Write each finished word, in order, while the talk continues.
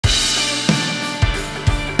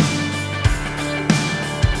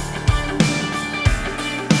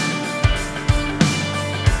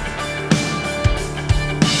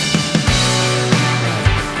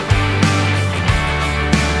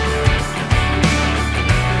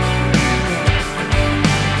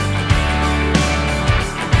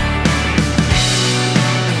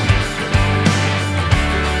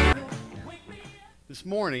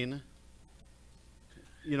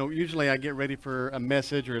Usually I get ready for a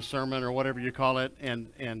message or a sermon or whatever you call it, and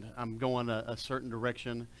I'm going a certain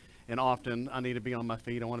direction, and often I need to be on my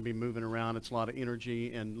feet. I want to be moving around. It's a lot of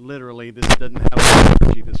energy, and literally this doesn't have a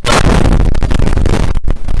energy this morning.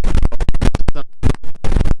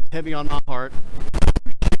 Heavy on my heart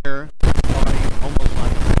to share body, almost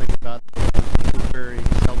like I think about we very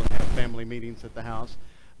seldom have family meetings at the house.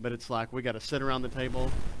 But it's like we got to sit around the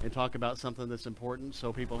table and talk about something that's important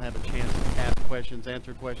so people have a chance to ask questions,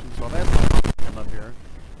 answer questions. So I've asked my mom to come up here,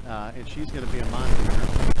 and she's going to be a mind reader.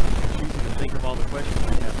 She's going to think of all the questions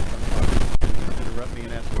I have and interrupt me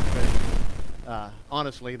and ask me questions.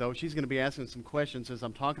 Honestly, though, she's going to be asking some questions as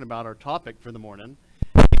I'm talking about our topic for the morning.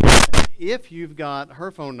 If you've got her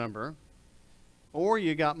phone number, or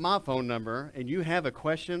you got my phone number, and you have a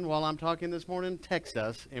question while I'm talking this morning, text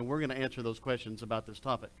us, and we're going to answer those questions about this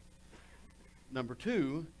topic. Number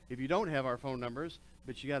two, if you don't have our phone numbers,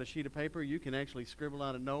 but you got a sheet of paper, you can actually scribble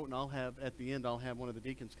out a note, and at the end, I'll have one of the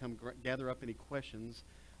deacons come gather up any questions.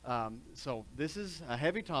 So this is a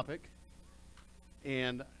heavy topic,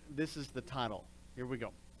 and this is the title. Here we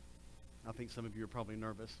go. I think some of you are probably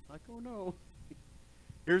nervous. Like, oh no.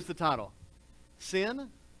 Here's the title. Sin,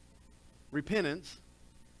 repentance,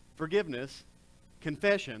 forgiveness,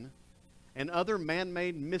 confession, and other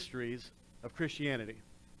man-made mysteries of Christianity.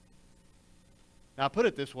 Now, I put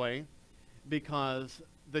it this way because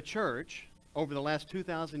the church, over the last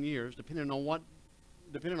 2,000 years, depending on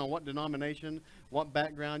what denomination, what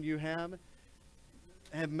background you have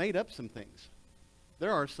made up some things.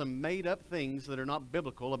 There are some made-up things that are not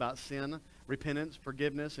biblical about sin, repentance,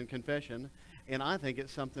 forgiveness, and confession, and I think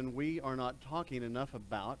it's something we are not talking enough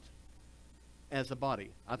about as a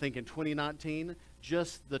body. I think in 2019,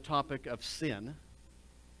 just the topic of sin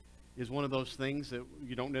is one of those things that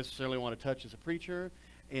you don't necessarily want to touch as a preacher.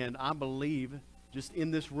 And I believe just in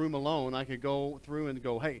this room alone, I could go through and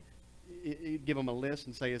go, hey, give them a list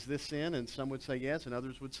and say, is this sin? And some would say yes, and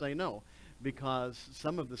others would say no. Because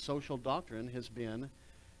some of the social doctrine has been,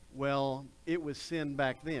 well, it was sin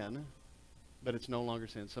back then, but it's no longer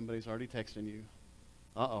sin. Somebody's already texting you.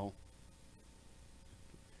 Uh-oh.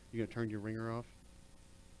 You going to turn your ringer off?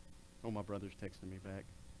 Oh, my brother's texting me back.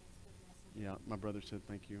 Yeah, my brother said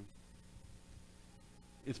thank you.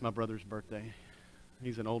 It's my brother's birthday.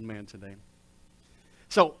 He's an old man today.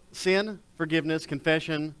 So, sin, forgiveness,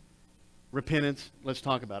 confession, repentance. Let's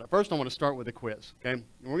talk about it. First, I want to start with a quiz, okay? And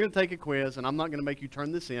we're going to take a quiz, and I'm not going to make you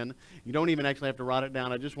turn this in. You don't even actually have to write it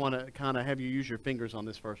down. I just want to kind of have you use your fingers on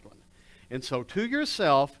this first one. And so, to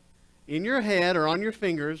yourself, in your head or on your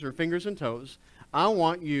fingers or fingers and toes, I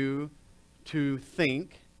want you to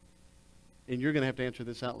think, and you're going to have to answer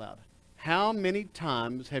this out loud. How many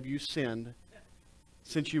times have you sinned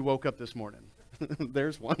since you woke up this morning?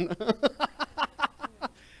 There's one.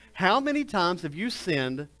 How many times have you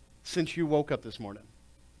sinned since you woke up this morning?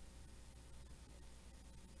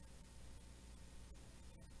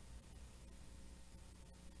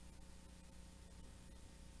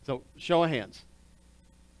 So, show of hands.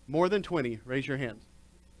 More than 20, raise your hand.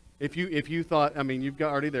 If you thought, you've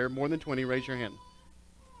got already there, more than 20, raise your hand.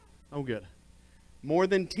 Oh, good. More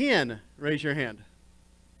than 10, raise your hand.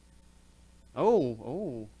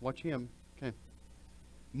 Oh, watch him. Okay.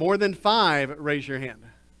 More than 5, raise your hand.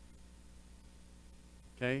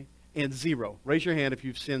 Okay. And 0. Raise your hand if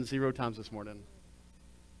you've sinned 0 times this morning.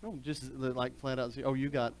 Oh, just like flat out 0. Oh, you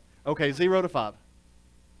got, okay, 0 to 5.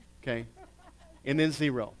 Okay. And then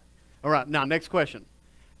 0. All right, now next question.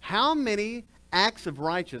 How many acts of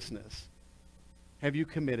righteousness have you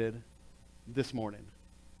committed this morning?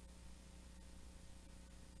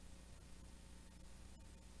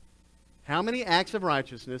 How many acts of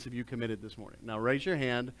righteousness have you committed this morning? Now raise your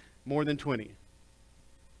hand. More than 20.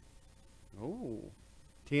 Oh,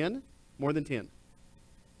 10? More than 10.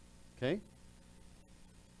 Okay.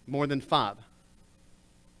 More than 5.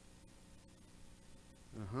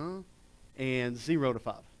 And 0 to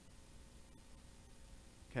 5.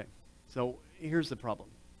 Okay. So here's the problem.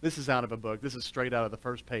 This is out of a book. This is straight out of the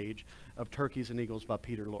first page of Turkeys and Eagles by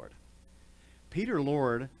Peter Lord. Peter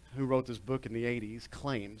Lord, who wrote this book in the 80s,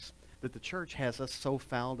 claims that the church has us so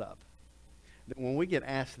fouled up that when we get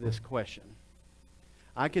asked this question,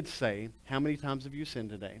 I could say, how many times have you sinned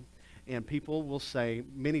today? And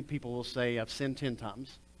many people will say, I've sinned 10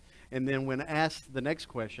 times. And then when asked the next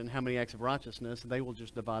question, how many acts of righteousness, they will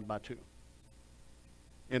just divide by 2.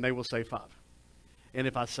 And they will say 5. And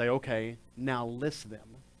if I say, okay, now list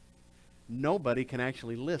them, nobody can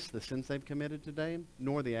actually list the sins they've committed today,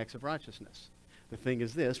 nor the acts of righteousness. The thing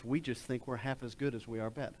is this, we just think we're half as good as we are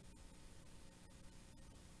bad.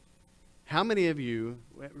 How many of you,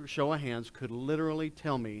 show of hands, could literally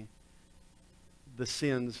tell me the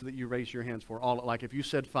sins that you raise your hands for. All, like if you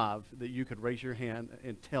said 5, that you could raise your hand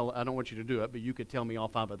and tell, I don't want you to do it, but you could tell me all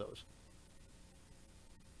 5 of those.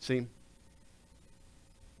 See?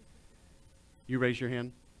 You raise your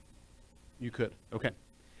hand? You could. Okay.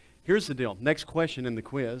 Here's the deal. Next question in the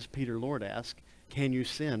quiz, Peter Lord asked, can you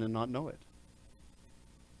sin and not know it?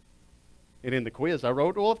 And in the quiz I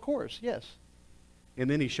wrote, well, of course, yes. And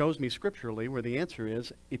then he shows me scripturally where the answer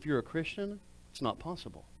is, if you're a Christian, it's not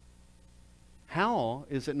possible. How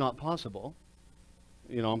is it not possible?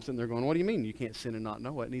 You know, I'm sitting there going, what do you mean you can't sin and not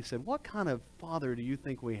know it? And he said, what kind of father do you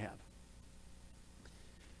think we have?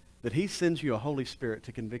 That he sends you a Holy Spirit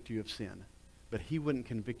to convict you of sin, but he wouldn't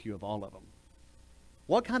convict you of all of them.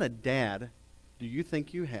 What kind of dad do you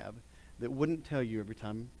think you have that wouldn't tell you every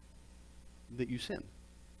time that you sin?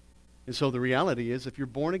 And so the reality is, if you're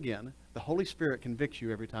born again, the Holy Spirit convicts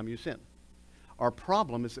you every time you sin. Our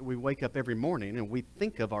problem is that we wake up every morning and we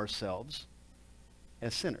think of ourselves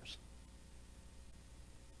as sinners.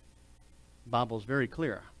 The Bible is very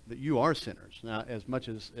clear that you are sinners. Now, as much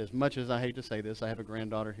as I hate to say this, I have a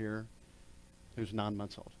granddaughter here who's 9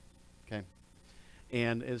 months old. Okay?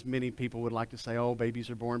 And as many people would like to say, oh, babies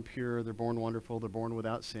are born pure, they're born wonderful, they're born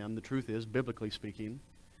without sin. The truth is, biblically speaking,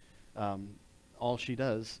 all she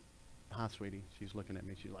does, hi, sweetie, she's looking at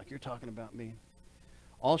me, she's like, you're talking about me.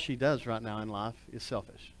 All she does right now in life is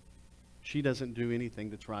selfish. She doesn't do anything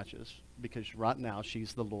that's righteous because right now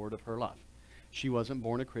she's the Lord of her life. She wasn't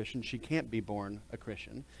born a Christian. She can't be born a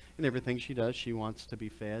Christian. And everything she does, she wants to be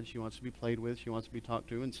fed, she wants to be played with, she wants to be talked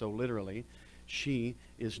to. And so literally, she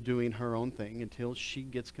is doing her own thing until she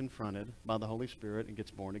gets confronted by the Holy Spirit and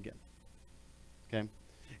gets born again. Okay?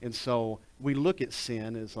 And so we look at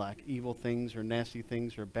sin as like evil things or nasty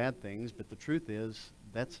things or bad things, but the truth is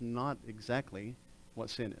that's not exactly what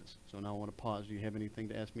sin is. So now I want to pause. Do you have anything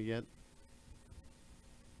to ask me yet?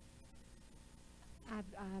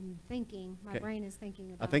 I'm thinking. My brain is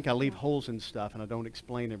thinking about. I think I leave holes in stuff and I don't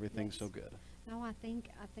explain everything so good. No, I think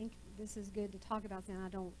this is good to talk about sin. I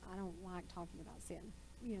don't like talking about sin.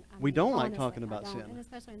 You know, we don't like honestly, talking about sin, and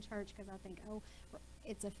especially in church, because I think, oh,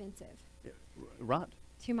 it's offensive. Yeah, right.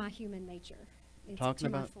 To my human nature. It's talking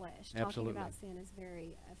to about my flesh. Absolutely. Talking about sin is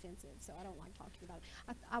very offensive, so I don't like talking about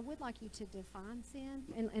it. I would like you to define sin,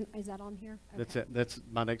 and is that on here? Okay. That's it. That's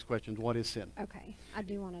my next question. What is sin? Okay, I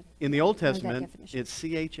do want to. In the Old Testament, it's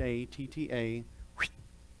Chattath,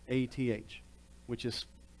 which is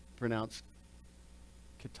pronounced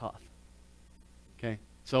katath. Okay,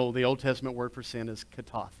 so the Old Testament word for sin is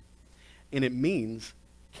katath, and it means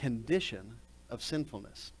condition of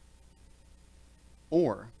sinfulness,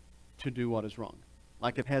 or to do what is wrong.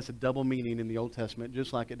 Like it has a double meaning in the Old Testament,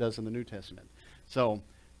 just like it does in the New Testament. So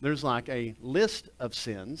there's like a list of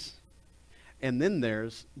sins, and then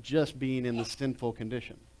there's just being in the sinful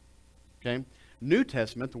condition. Okay? New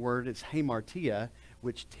Testament, the word is hamartia,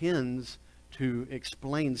 which tends to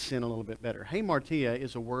explain sin a little bit better. Hamartia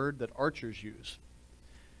is a word that archers use.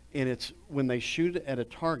 And it's when they shoot at a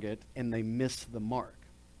target and they miss the mark.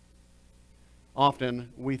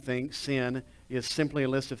 Often we think sin is simply a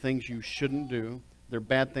list of things you shouldn't do. They're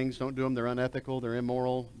bad things, don't do them. They're unethical, they're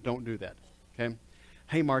immoral, don't do that. Okay?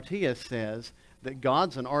 Hamartia says that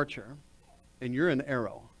God's an archer and you're an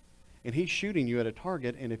arrow. And he's shooting you at a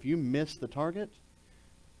target, and if you miss the target,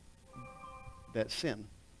 that's sin.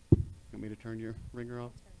 You want me to turn your ringer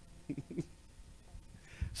off?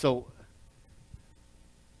 So,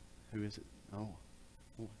 who is it? Oh,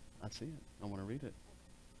 I see it. I want to read it.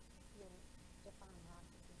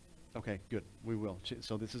 Okay, good. We will.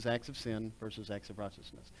 So this is acts of sin versus acts of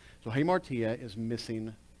righteousness. So hamartia is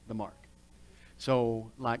missing the mark. So,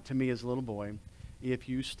 like to me as a little boy, if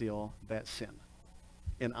you steal, that's sin.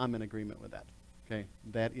 And I'm in agreement with that. Okay?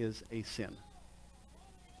 That is a sin.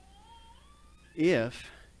 If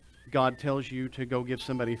God tells you to go give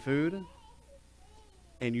somebody food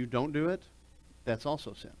and you don't do it, that's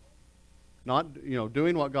also sin. Not,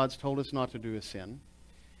 doing what God's told us not to do is sin.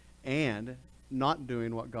 And not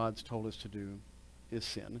doing what God's told us to do is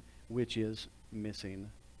sin, which is missing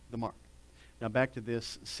the mark. Now back to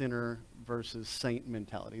this sinner versus saint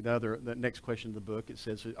mentality. The next question of the book, it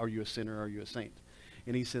says, are you a sinner or are you a saint?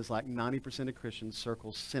 And he says like 90% of Christians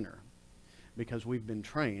circle sinner because we've been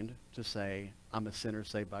trained to say, I'm a sinner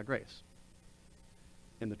saved by grace.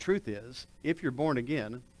 And the truth is, if you're born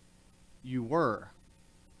again, you were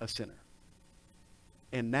a sinner.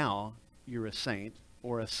 And now you're a saint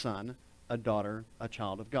or a son, a daughter, a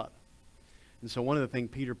child of God. And so one of the things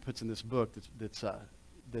Peter puts in this book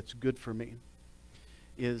that's good for me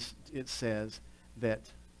is it says that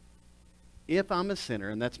if I'm a sinner,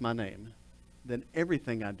 and that's my name, then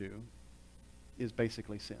everything I do is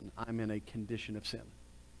basically sin. I'm in a condition of sin.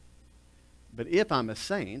 But if I'm a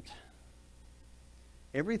saint,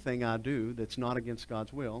 everything I do that's not against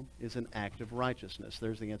God's will is an act of righteousness.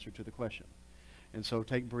 There's the answer to the question. And so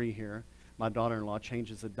take Bree here. My daughter-in-law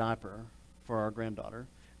changes a diaper for our granddaughter.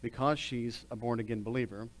 Because she's a born-again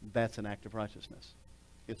believer, that's an act of righteousness.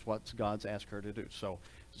 It's what God's asked her to do. So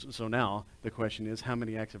now the question is, how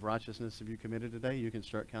many acts of righteousness have you committed today? You can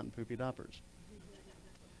start counting poopy diapers.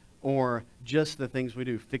 Or just the things we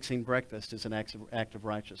do. Fixing breakfast is an act of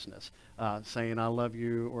righteousness. Saying I love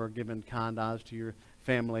you, or giving kind eyes to your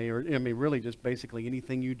family, or I mean really just basically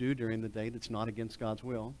anything you do during the day that's not against God's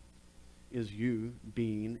will is you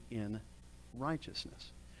being in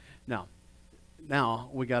righteousness. Now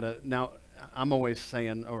I'm always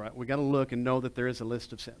saying, all right, we got to look and know that there is a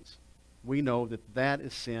list of sins. We know that that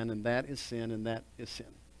is sin, and that is sin, and that is sin.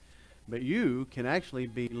 But you can actually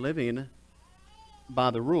be living by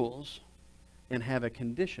the rules and have a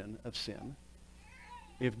condition of sin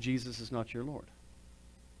if Jesus is not your Lord.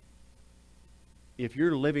 If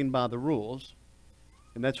you're living by the rules,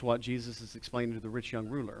 and that's what Jesus is explaining to the rich young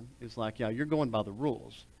ruler, is like, yeah, you're going by the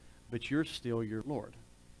rules, but you're still your Lord.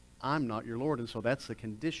 I'm not your Lord, and so that's the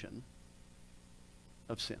condition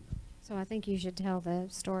of sin. So I think you should tell the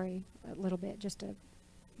story a little bit, just a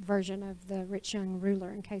version of the rich young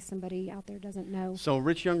ruler in case somebody out there doesn't know. So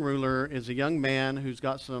rich young ruler is a young man who's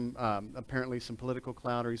got some, apparently some political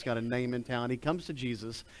clout, or he's got a name in town. He comes to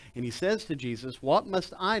Jesus, and he says to Jesus, what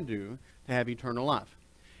must I do to have eternal life?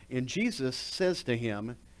 And Jesus says to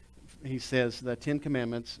him, he says the 10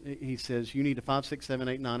 Commandments, he says you need to 5, 6, 7,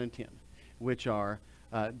 8, 9, and 10, which are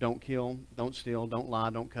don't kill, don't steal, don't lie,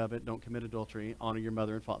 don't covet, don't commit adultery, honor your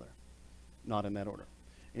mother and father. Not in that order.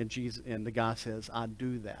 And the guy says, I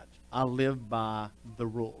do that. I live by the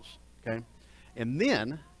rules. Okay? And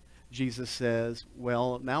then Jesus says,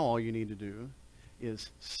 well, now all you need to do is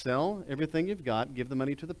sell everything you've got, give the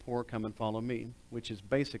money to the poor, come and follow me, which is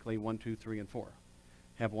basically 1, 2, 3, and 4.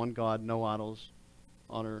 Have one God, no idols,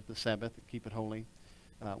 honor the Sabbath, keep it holy.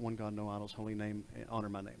 One God, no idols, holy name, honor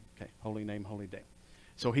my name. Okay, holy name, holy day.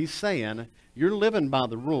 So he's saying, you're living by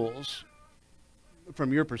the rules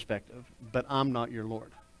from your perspective, but I'm not your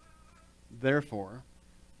Lord. Therefore,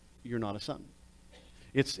 you're not a son.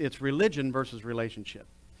 It's religion versus relationship.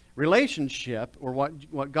 Relationship, or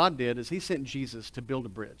what God did, is he sent Jesus to build a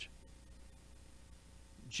bridge.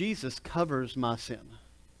 Jesus covers my sin.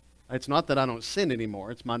 It's not that I don't sin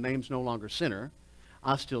anymore. It's my name's no longer sinner.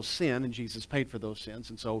 I still sin, and Jesus paid for those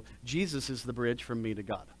sins. And so Jesus is the bridge from me to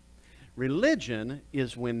God. Religion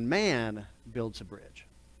is when man builds a bridge.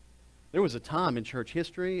 There was a time in church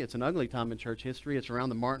history, it's an ugly time in church history, it's around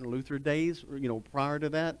the Martin Luther days, prior to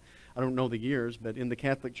that. I don't know the years, but in the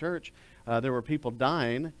Catholic Church, there were people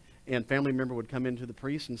dying, and family member would come into the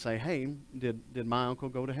priest and say, hey, did my uncle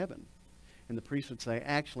go to heaven? And the priest would say,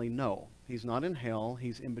 actually, no. He's not in hell,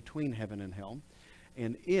 he's in between heaven and hell.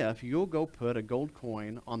 And if you'll go put a gold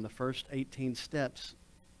coin on the first 18 steps,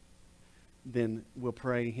 then we'll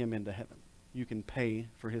pray him into heaven. You can pay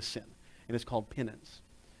for his sin. And it's called penance.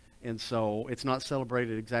 And so it's not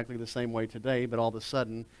celebrated exactly the same way today, but all of a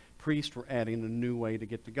sudden, priests were adding a new way to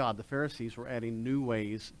get to God. The Pharisees were adding new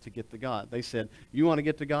ways to get to God. They said, you want to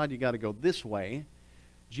get to God, you got to go this way.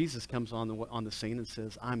 Jesus comes on the scene and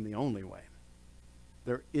says, I'm the only way.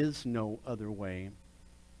 There is no other way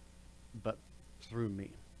but through me.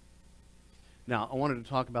 Now, I wanted to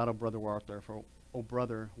talk about Oh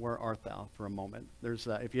Brother, Where Art Thou for a moment. There's,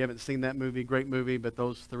 if you haven't seen that movie, great movie, but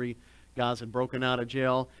those 3 guys had broken out of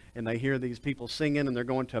jail, and they hear these people singing, and they're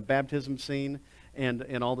going to a baptism scene, and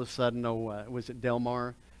all of a sudden, was it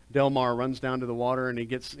Delmar? Delmar runs down to the water, and he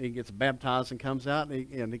gets baptized and comes out,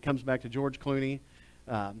 and he comes back to George Clooney,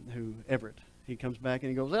 Everett. He comes back and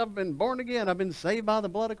he goes, I've been born again. I've been saved by the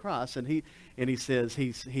blood of Christ. And he says,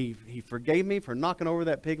 he forgave me for knocking over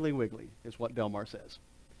that Piggly Wiggly, is what Delmar says.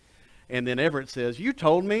 And then Everett says, you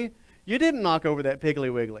told me you didn't knock over that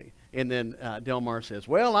Piggly Wiggly. And then Delmar says,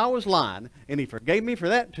 well, I was lying, and he forgave me for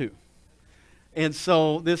that too. And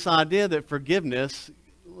so this idea that forgiveness,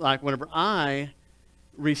 like whenever I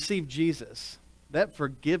receive Jesus, that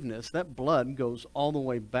forgiveness, that blood goes all the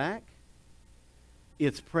way back.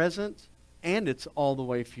 It's present, and it's all the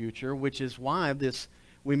way future, which is why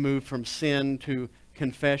we move from sin to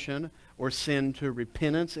confession or sin to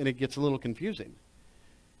repentance, and it gets a little confusing.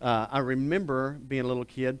 I remember being a little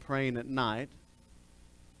kid praying at night.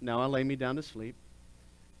 Now I lay me down to sleep.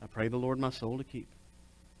 I pray the Lord my soul to keep.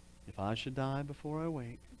 If I should die before I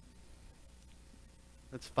wake.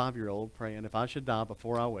 That's a 5-year-old praying. If I should die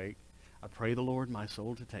before I wake, I pray the Lord my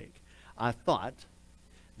soul to take. I thought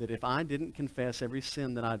that if I didn't confess every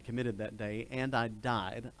sin that I'd committed that day and I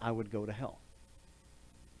died, I would go to hell.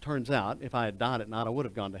 Turns out, if I had died at night, I would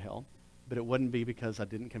have gone to hell. But it wouldn't be because I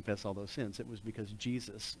didn't confess all those sins. It was because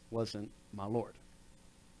Jesus wasn't my Lord.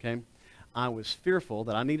 Okay? I was fearful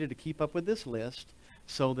that I needed to keep up with this list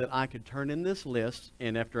so that I could turn in this list,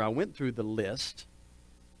 and after I went through the list,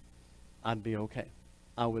 I'd be okay.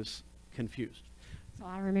 I was confused. So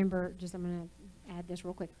I remember, I'm going to add this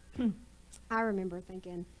real quick. I remember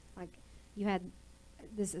thinking, like, you had,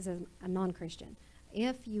 this is a non-Christian.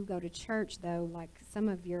 If you go to church, though, like some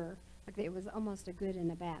of your, like it was almost a good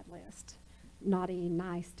and a bad list. Naughty,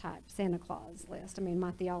 nice type Santa Claus list. I mean,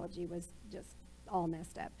 my theology was just all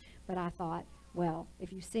messed up. But I thought, well,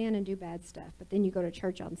 if you sin and do bad stuff, but then you go to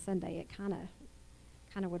church on Sunday, it kind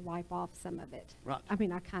of would wipe off some of it. Right. I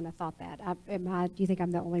mean, I kind of thought that. Do you think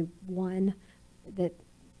I'm the only one that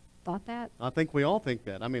thought that? I think we all think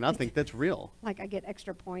that. I mean, I think that's real. Like I get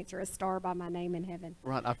extra points or a star by my name in heaven.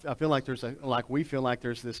 Right. I feel like we feel like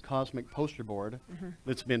there's this cosmic poster board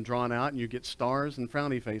that's been drawn out, and you get stars and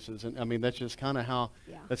frowny faces. And I mean, that's just kind of how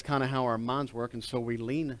that's kind of how our minds work, and so we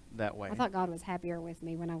lean that way. I thought God was happier with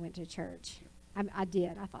me when I went to church. I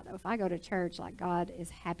did. I thought, oh, if I go to church, like God is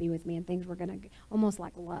happy with me, and things were going to almost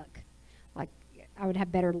like luck. Like I would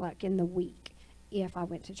have better luck in the week if I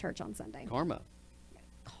went to church on Sunday. Karma.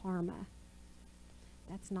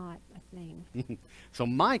 That's not a thing. So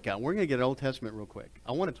Micah, we're going to get Old Testament real quick.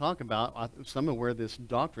 I want to talk about some of where this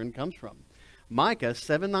doctrine comes from. Micah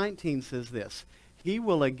 7:19 says this: He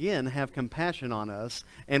will again have compassion on us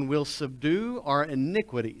and will subdue our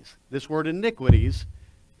iniquities. This word iniquities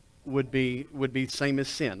would be same as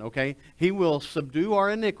sin, okay? He will subdue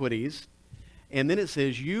our iniquities. And then it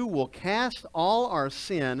says, you will cast all our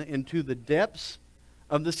sin into the depths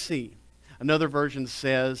of the sea. Another version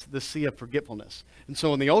says the sea of forgetfulness. And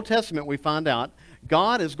so in the Old Testament, we find out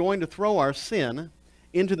God is going to throw our sin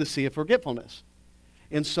into the sea of forgetfulness.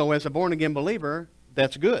 And so as a born-again believer,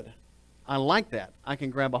 that's good. I like that. I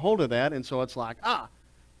can grab a hold of that, and so it's like, so I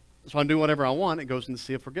can do whatever I want. It goes in the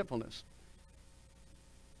sea of forgetfulness.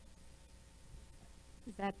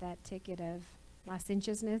 Is that ticket of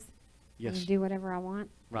licentiousness? Yes. And do whatever I want?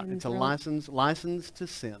 Right. It's a license to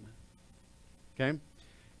sin. Okay?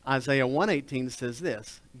 Isaiah 1:18 says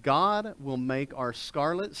this: God will make our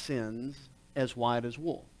scarlet sins as white as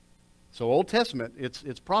wool. So Old Testament,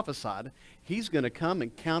 it's prophesied. He's going to come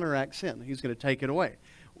and counteract sin. He's going to take it away.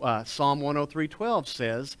 Psalm 103:12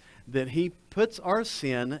 says that he puts our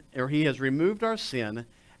sin, or he has removed our sin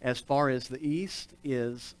as far as the east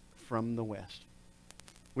is from the west.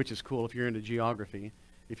 Which is cool if you're into geography.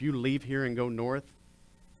 If you leave here and go north,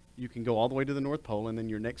 you can go all the way to the North Pole, and then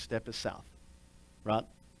your next step is south. Right?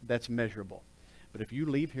 That's measurable. But if you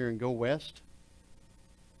leave here and go west,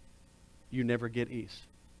 you never get east.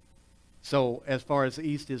 So as far as the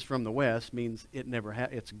east is from the west means it never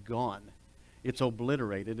it's gone. It's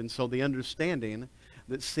obliterated. And so the understanding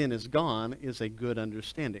that sin is gone is a good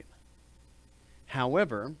understanding.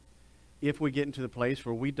 However, if we get into the place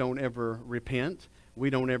where we don't ever repent, we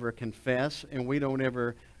don't ever confess, and we don't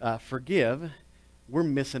ever forgive, we're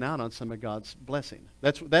missing out on some of God's blessing.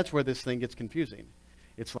 That's where this thing gets confusing.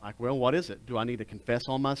 It's like, well, what is it? Do I need to confess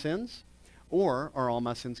all my sins? Or are all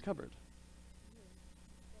my sins covered?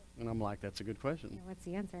 And I'm like, that's a good question. Yeah, what's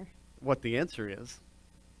the answer? What the answer is,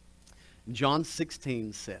 John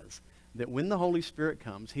 16 says that when the Holy Spirit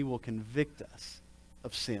comes, he will convict us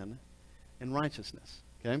of sin and righteousness.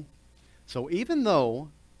 Okay? So even though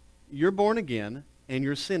you're born again and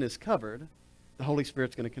your sin is covered, the Holy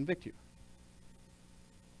Spirit's going to convict you.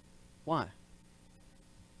 Why?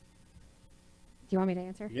 Do you want me to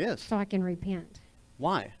answer? Yes. So I can repent.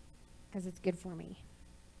 Why? Because it's good for me.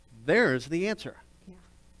 There's the answer. Yeah.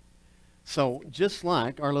 So just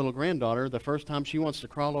like our little granddaughter, the first time she wants to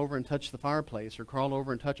crawl over and touch the fireplace or crawl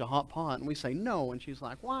over and touch a hot pot, and we say no, and she's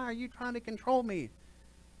like, why are you trying to control me?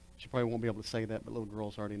 She probably won't be able to say that, but little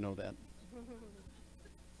girls already know that.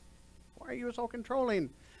 Why are you so controlling?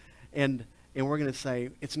 And we're going to say,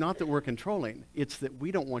 it's not that we're controlling. It's that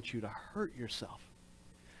we don't want you to hurt yourself.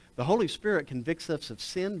 The Holy Spirit convicts us of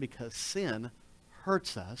sin because sin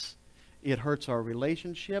hurts us. It hurts our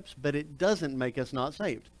relationships, but it doesn't make us not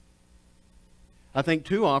saved. I think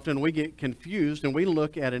too often we get confused and we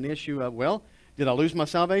look at an issue of, well, did I lose my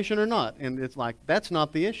salvation or not? And it's like, that's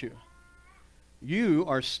not the issue. You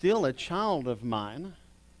are still a child of mine,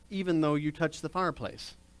 even though you touch the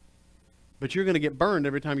fireplace. But you're going to get burned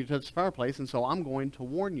every time you touch the fireplace, and so I'm going to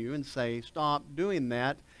warn you and say, stop doing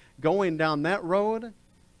that. Going down that road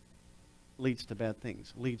leads to bad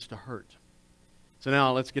things, leads to hurt. So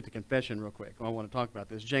now let's get to confession real quick. I want to talk about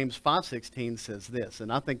this. James 5:16 says this,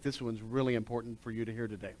 and I think this one's really important for you to hear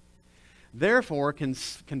today. Therefore,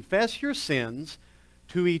 confess your sins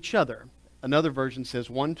to each other. Another version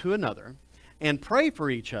says one to another, and pray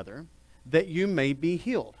for each other that you may be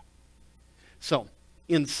healed. So,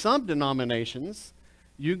 in some denominations,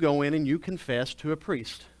 you go in and you confess to a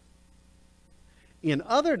priest. In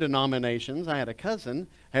other denominations, I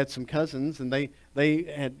had some cousins, and they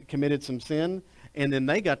had committed some sin, and then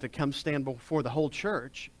they got to come stand before the whole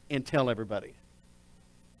church and tell everybody.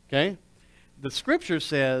 Okay? The scripture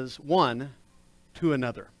says one to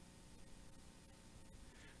another.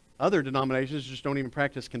 Other denominations just don't even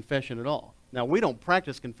practice confession at all. Now, we don't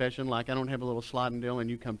practice confession like I don't have a little sliding deal and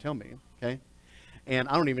you come tell me, okay? And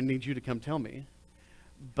I don't even need you to come tell me.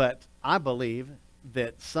 But I believe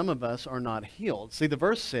that some of us are not healed. See, the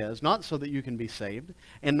verse says, not so that you can be saved,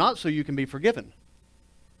 and not so you can be forgiven.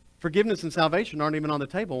 Forgiveness and salvation aren't even on the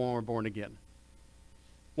table when we're born again.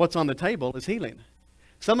 What's on the table is healing.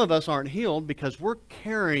 Some of us aren't healed because we're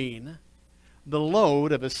carrying the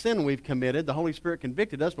load of a sin we've committed. The Holy Spirit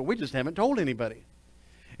convicted us, but we just haven't told anybody.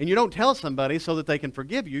 And you don't tell somebody so that they can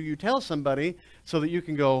forgive you. You tell somebody so that you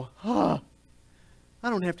can go, I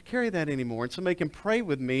don't have to carry that anymore. And somebody can pray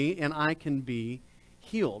with me and I can be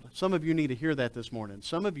healed. Some of you need to hear that this morning.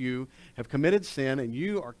 Some of you have committed sin and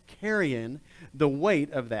you are carrying the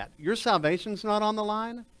weight of that. Your salvation's not on the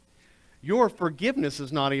line. Your forgiveness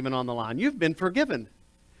is not even on the line. You've been forgiven,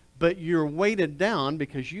 but you're weighted down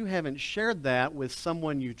because you haven't shared that with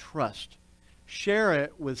someone you trust. Share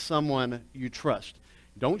it with someone you trust.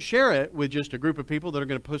 Don't share it with just a group of people that are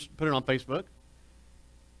going to put it on Facebook,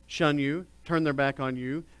 shun you, turn their back on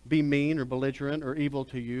you, be mean or belligerent or evil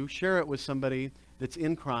to you. Share it with somebody that's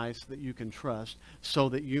in Christ that you can trust so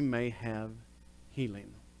that you may have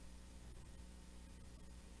healing.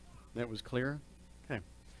 That was clear? Okay.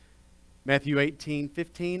 Matthew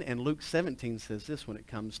 18:15 and Luke 17 says this when it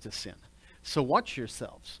comes to sin. So watch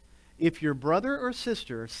yourselves. If your brother or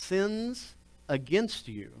sister sins against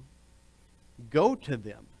you, go to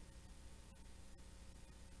them.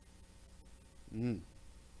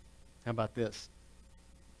 How about this?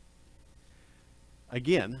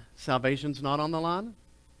 Again, salvation's not on the line.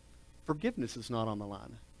 Forgiveness is not on the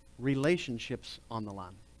line. Relationships on the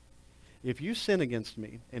line. If you sin against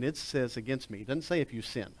me, and it says against me, it doesn't say if you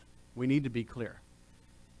sin. We need to be clear.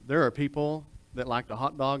 There are people that like to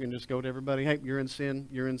hot dog and just go to everybody, hey, you're in sin,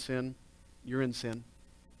 you're in sin, you're in sin.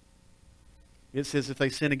 It says if they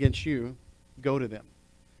sin against you, go to them.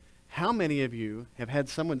 How many of you have had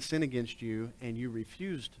someone sin against you and you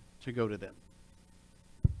refused to go to them?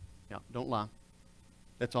 Yeah, don't lie.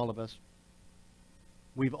 That's all of us.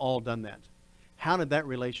 We've all done that. How did that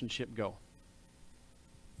relationship go?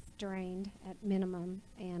 Strained at minimum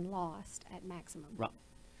and lost at maximum. Right.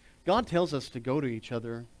 God tells us to go to each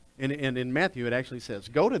other, and in Matthew it actually says,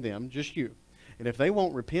 go to them, just you. And if they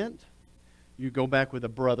won't repent, you go back with a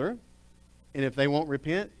brother. And if they won't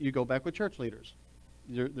repent, you go back with church leaders.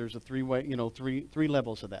 There's a three-way, three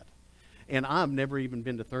levels of that. And I've never even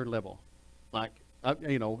been to third level. Like,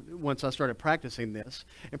 once I started practicing this.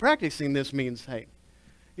 And practicing this means, hey,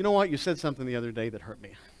 you know what? You said something the other day that hurt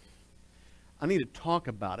me. I need to talk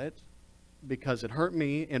about it because it hurt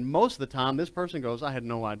me. And most of the time, this person goes, I had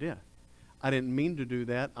no idea. I didn't mean to do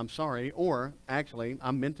that. I'm sorry. Or, actually,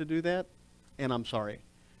 I meant to do that, and I'm sorry.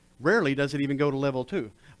 Rarely does it even go to level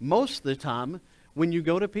 2. Most of the time, when you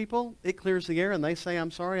go to people, it clears the air and they say,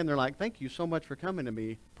 I'm sorry, and they're like, thank you so much for coming to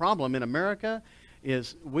me. Problem in America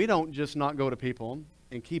is we don't just not go to people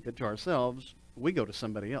and keep it to ourselves. We go to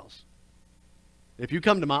somebody else. If you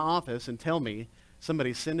come to my office and tell me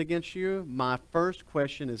somebody sinned against you, my first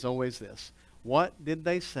question is always this. What did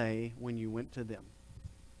they say when you went to them?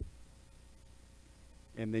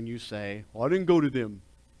 And then you say, well, I didn't go to them.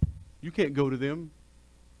 You can't go to them.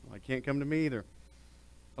 Well, I can't come to me either.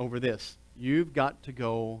 Over this. You've got to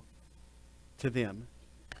go to them.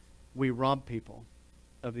 We rob people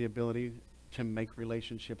of the ability to make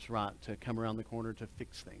relationships right, to come around the corner, to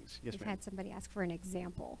fix things. Yes, We've ma'am. had somebody ask for an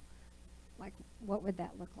example. Like, what would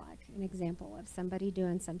that look like? An example of somebody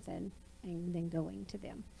doing something and then going to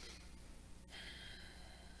them.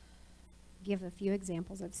 Give a few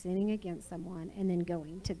examples of sinning against someone and then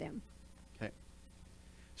going to them. Okay.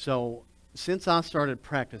 So, since I started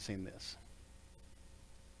practicing this,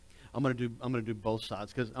 I'm going to do both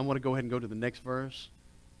sides because I want to go ahead and go to the next verse.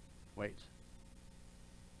 Wait.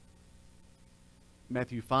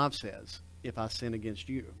 Matthew 5 says, if I sin against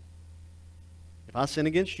you,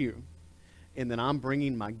 and then I'm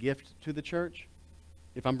bringing my gift to the church,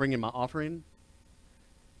 if I'm bringing my offering,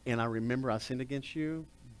 and I remember I sinned against you,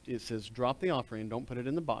 it says drop the offering, don't put it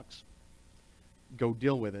in the box. Go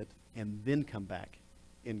deal with it, and then come back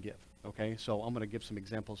and give. Okay, so I'm going to give some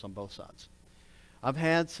examples on both sides. I've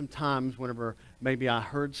had some times whenever maybe I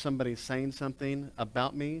heard somebody saying something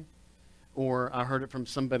about me, or I heard it from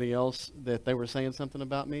somebody else that they were saying something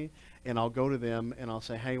about me, and I'll go to them and I'll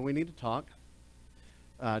say, hey, we need to talk.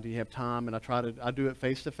 Do you have time? And I do it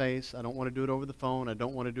face to face. I don't want to do it over the phone. I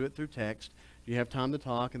don't want to do it through text. Do you have time to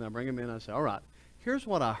talk? And I bring them in and I say, all right, here's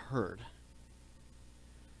what I heard.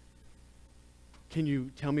 Can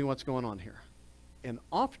you tell me what's going on here? And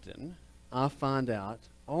often I find out,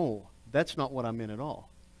 oh, that's not what I meant at all.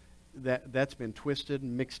 That's been twisted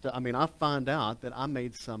and mixed up. I mean, I find out that I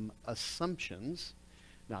made some assumptions.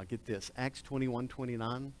 Now, get this, Acts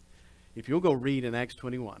 21:29. If you'll go read in Acts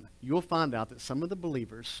 21, you'll find out that some of the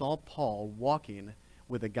believers saw Paul walking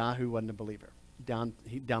with a guy who wasn't a believer down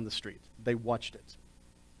the street. They watched it.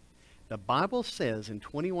 The Bible says in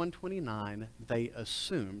 21:29, they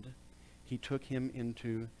assumed he took him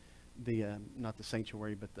into the, not the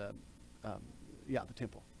sanctuary, but the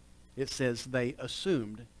temple. It says they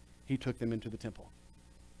assumed he took them into the temple.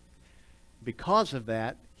 Because of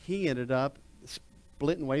that, he ended up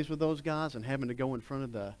splitting ways with those guys and having to go in front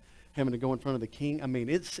of the king. I mean,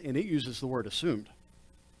 it uses the word assumed.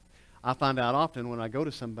 I find out often when I go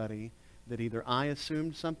to somebody that either I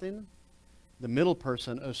assumed something, the middle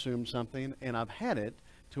person assumed something, and I've had it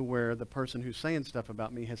to where the person who's saying stuff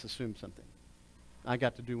about me has assumed something. I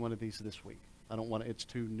got to do one of these this week. I don't want to, it's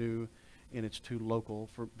too new and it's too local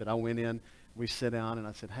but I went in, we sit down and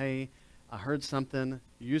I said, hey, I heard something,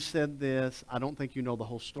 you said this, I don't think you know the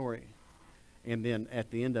whole story. And then at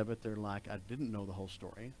the end of it, they're like, I didn't know the whole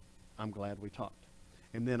story. I'm glad we talked.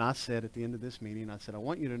 And then I said at the end of this meeting, I said, I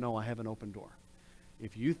want you to know I have an open door.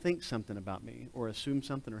 If you think something about me or assume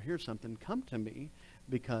something or hear something, come to me,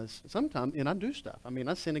 because sometimes, and I do stuff. I mean,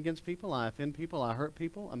 I sin against people, I offend people, I hurt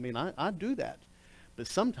people. I mean, I do that. But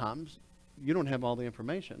sometimes you don't have all the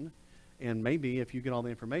information, and maybe if you get all the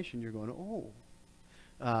information, you're going, oh.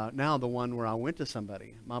 Now the one where I went to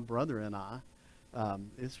somebody, my brother and I,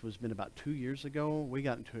 this was been about 2 years ago, we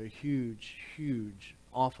got into a huge,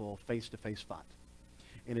 awful face-to-face fight.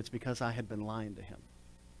 And it's because I had been lying to him.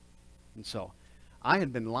 And so I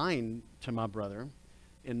had been lying to my brother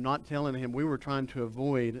and not telling him. We were trying to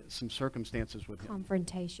avoid some circumstances with him.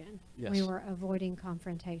 Confrontation. Yes. We were avoiding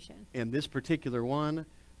confrontation. And this particular one,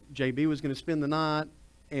 JB was going to spend the night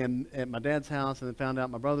at my dad's house, and then found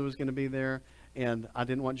out my brother was going to be there. And I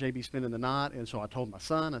didn't want JB spending the night, and so I told my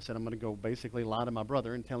son, I said, I'm going to go basically lie to my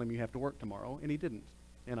brother and tell him you have to work tomorrow, and he didn't.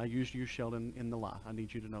 And I used you, Sheldon, in the lie. I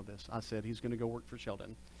need you to know this. I said he's going to go work for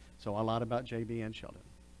Sheldon. So I lied about JB and Sheldon.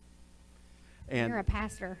 And you're a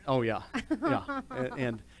pastor. Oh, yeah. Yeah.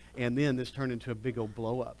 And then this turned into a big old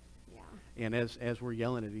blow up. Yeah. And as we're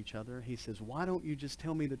yelling at each other, he says, why don't you just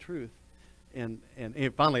tell me the truth? And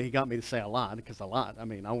finally he got me to say I lied, because I lied. I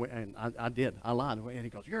mean, I did. I lied. And he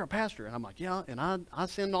goes, you're a pastor. And I'm like, yeah, and I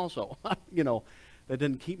sinned also. You know, that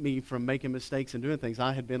didn't keep me from making mistakes and doing things.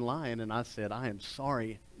 I had been lying, and I said, I am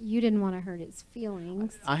sorry. You didn't want to hurt his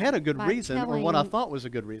feelings. I had a good reason, or what I thought was a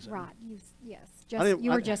good reason. Right.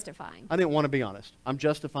 You were justifying. I didn't want to be honest. I'm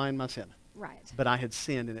justifying my sin. Right. But I had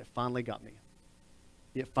sinned, and it finally got me.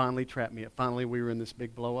 It finally trapped me. We were in this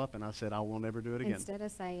big blow up, and I said, I will never do it again. Instead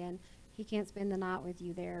of saying, he can't spend the night with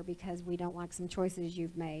you there because we don't like some choices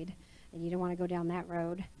you've made, and you don't want to go down that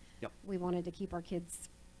road. Yep. We wanted to keep our kids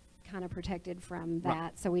kind of protected from that,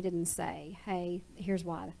 Right. So we didn't say, hey, here's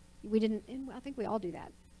why. We didn't, and I think we all do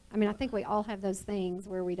that. I mean, I think we all have those things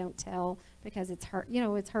where we don't tell because it's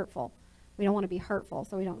it's hurtful. We don't want to be hurtful,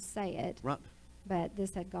 so we don't say it. Right. But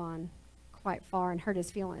this had gone quite far and hurt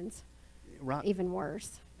his feelings. Right. Even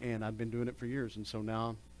worse. And I've been doing it for years, and so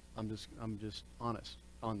now I'm just honest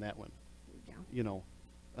on that one. Yeah. You know,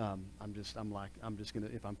 I'm just gonna,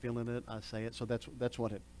 if I'm feeling it, I say it. So that's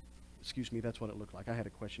what it looked like. I had a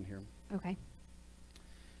question here. Okay.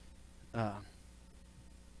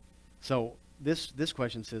 So this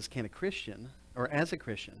question says, can a Christian, or as a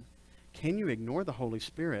Christian, can you ignore the Holy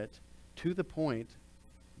Spirit to the point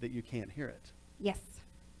that you can't hear it? Yes.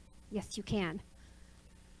 Yes, you can.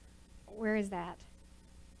 Where is that?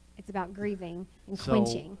 It's about grieving and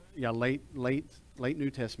quenching. Yeah, late New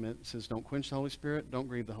Testament says, don't quench the Holy Spirit, don't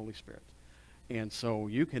grieve the Holy Spirit. And so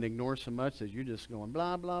you can ignore so much that you're just going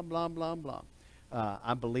blah, blah, blah, blah, blah.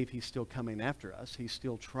 I believe he's still coming after us. He's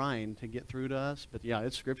still trying to get through to us. But yeah,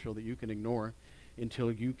 it's scriptural that you can ignore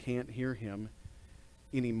until you can't hear him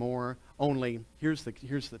anymore. Only, here's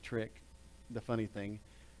the trick, the funny thing.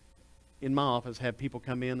 In my office, have people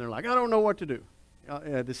come in, they're like, I don't know what to do.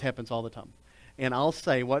 This happens all the time. And I'll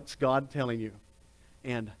say, what's God telling you?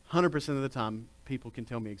 And 100% of the time, people can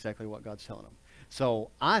tell me exactly what God's telling them. So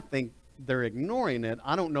I think they're ignoring it.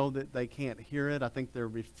 I don't know that they can't hear it. I think they're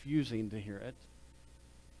refusing to hear it.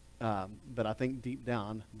 But I think deep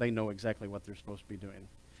down, they know exactly what they're supposed to be doing.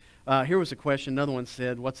 Here was a question. Another one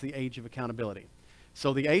said, what's the age of accountability?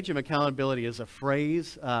 So the age of accountability is a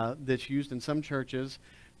phrase that's used in some churches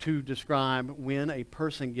to describe when a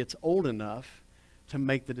person gets old enough to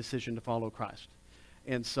make the decision to follow Christ.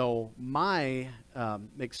 And so my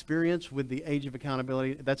experience with the age of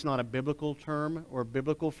accountability, that's not a biblical term or a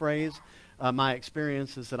biblical phrase. My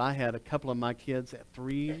experience is that I had a couple of my kids at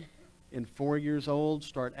 3 and 4 years old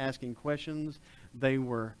start asking questions. They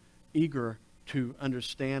were eager to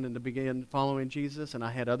understand and to begin following Jesus. And I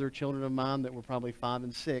had other children of mine that were probably 5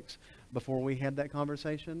 and 6 before we had that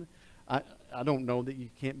conversation. I don't know that you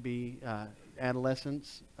can't be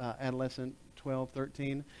adolescent 12,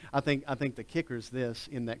 13. I think the kicker is this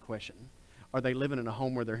in that question. Are they living in a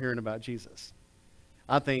home where they're hearing about Jesus?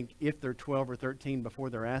 I think if they're 12 or 13 before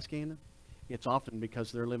they're asking, it's often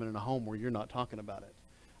because they're living in a home where you're not talking about it.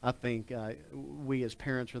 I think we as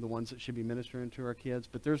parents are the ones that should be ministering to our kids,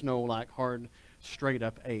 but there's no like hard, straight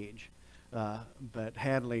up age. But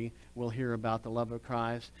Hadley will hear about the love of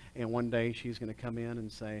Christ, and one day she's going to come in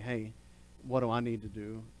and say, hey, what do I need to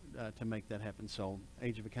do to make that happen? So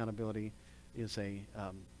age of accountability is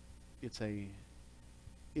it's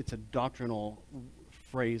a doctrinal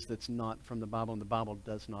phrase that's not from the Bible, and the Bible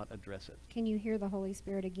does not address it. Can you hear the Holy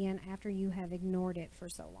Spirit again after you have ignored it for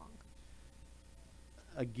so long?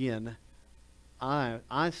 Again,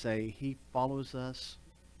 I say he follows us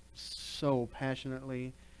so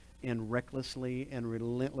passionately and recklessly and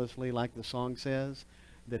relentlessly, like the song says,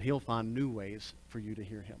 that he'll find new ways for you to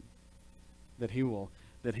hear him. That he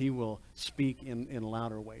will speak in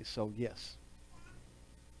louder ways. So yes.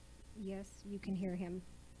 Yes, you can hear him.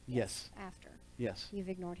 Yes. After. Yes. You've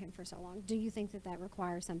ignored him for so long. Do you think that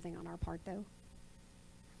requires something on our part, though?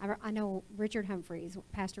 I know Richard Humphreys,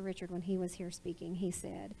 Pastor Richard, when he was here speaking, he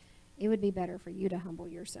said, it would be better for you to humble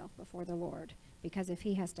yourself before the Lord, because if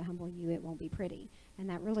he has to humble you, it won't be pretty. And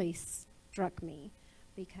that really struck me,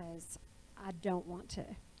 because I don't want to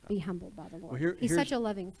be humbled by the Lord. Well, he's such a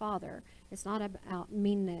loving Father. It's not about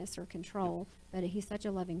meanness or control, but he's such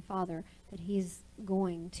a loving Father that he's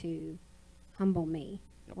going to humble me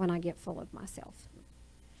when I get full of myself.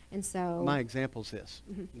 And so... My example is this.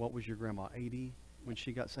 Mm-hmm. What was your grandma, 80 when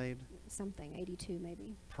she got saved? Something, 82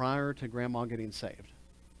 maybe. Prior to grandma getting saved,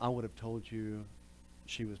 I would have told you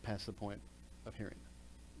she was past the point of hearing.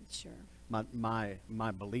 Sure.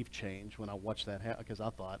 My belief changed when I watched that happen, because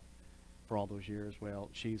I thought for all those years, well,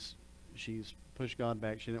 she's pushed God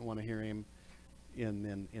back. She didn't want to hear him, and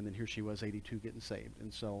then here she was, 82, getting saved.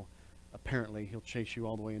 And so apparently he'll chase you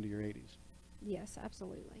all the way into your 80s. Yes,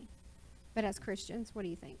 absolutely. But as Christians, what do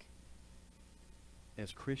you think?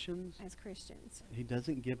 As Christians, he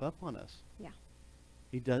doesn't give up on us. Yeah.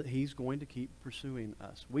 He's going to keep pursuing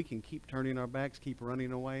us. We can keep turning our backs, keep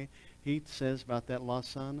running away. He says about that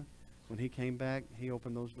lost son, when he came back, he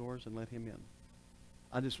opened those doors and let him in.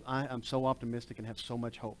 I'm so optimistic and have so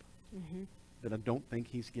much hope that I don't think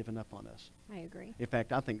he's given up on us. I agree. In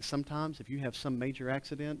fact, I think sometimes if you have some major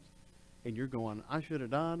accident and you're going, I should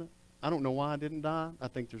have died, I don't know why I didn't die, I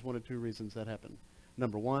think there's one of two reasons that happened.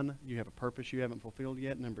 Number one, you have a purpose you haven't fulfilled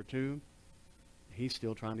yet. Number two, he's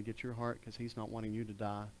still trying to get your heart because he's not wanting you to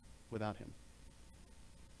die without him.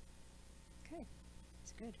 Okay,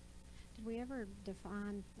 that's good. Did we ever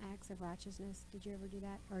define acts of righteousness? Did you ever do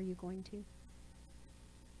that? Or are you going to?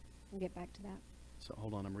 We'll get back to that. So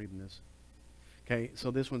hold on, I'm reading this. Okay, so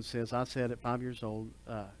this one says, I said at 5 years old,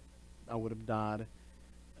 I would have died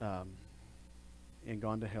and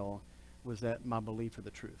gone to hell. Was that my belief of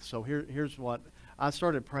the truth? So here's what, I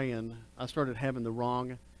started praying, I started having the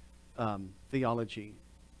wrong theology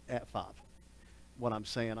at 5. What I'm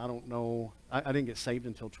saying, I don't know, I didn't get saved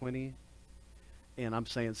until 20, and I'm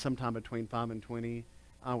saying sometime between 5 and 20,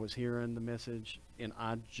 I was hearing the message, and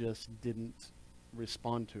I just didn't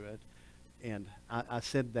respond to it. And I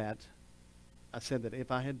said that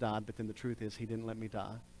if I had died, but then the truth is he didn't let me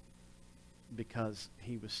die because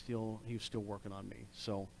he was still working on me.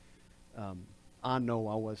 So I know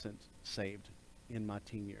I wasn't saved in my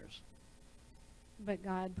teen years. But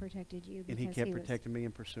God protected you. And he kept protecting me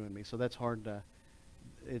and pursuing me. So that's hard to,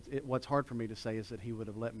 what's hard for me to say is that he would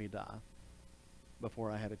have let me die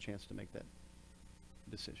before I had a chance to make that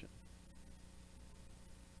decision.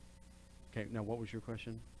 Okay, now what was your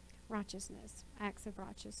question? Righteousness, acts of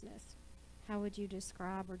righteousness. How would you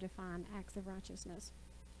describe or define acts of righteousness?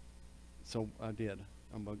 So I did.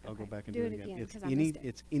 I'll go back and Do do it it again. again, 'cause I missed it.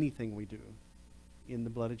 It's anything we do in the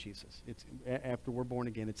blood of Jesus. After we're born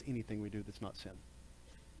again, it's anything we do that's not sin.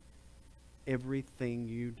 Everything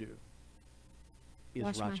you do is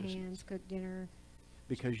Wash righteousness. my hands, cook dinner.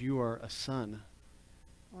 Because you are a son.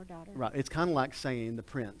 Or daughter. Right. It's kind of like saying the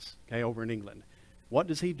prince, okay, over in England. What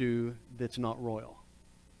does he do that's not royal?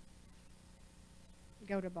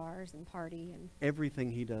 Go to bars and party and... Everything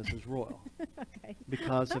he does is royal. Okay.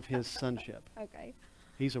 Because of his sonship. Okay.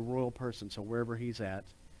 He's a royal person, so wherever he's at,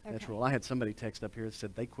 that's Okay. royal. I had somebody text up here that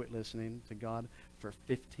said they quit listening to God for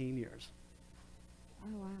 15 years.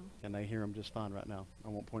 Oh, wow. And they hear him just fine right now. I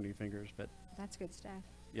won't point any fingers, but That's good stuff.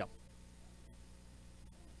 yeah.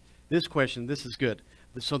 This question, this is good.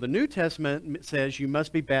 So the New Testament says you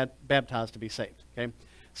must be baptized to be saved. Okay?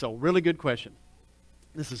 So really good question.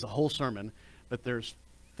 This is a whole sermon, but there's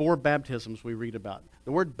 4 baptisms we read about.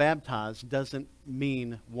 The word baptized doesn't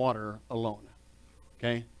mean water alone.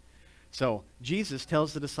 Okay? So Jesus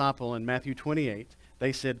tells the disciple in Matthew 28,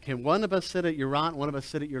 they said, can one of us sit at your right and one of us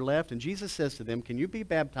sit at your left? And Jesus says to them, can you be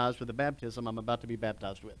baptized with the baptism I'm about to be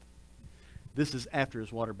baptized with? This is after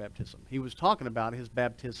his water baptism. He was talking about his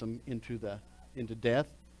baptism into death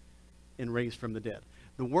and raised from the dead.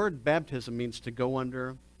 The word baptism means to go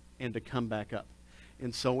under and to come back up.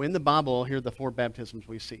 And so in the Bible, here are the 4 baptisms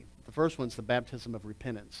we see. The first one's the baptism of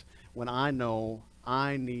repentance. When I know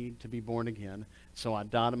I need to be born again, so I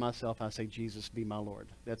die to myself, I say, Jesus, be my Lord.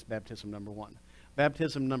 That's baptism number 1.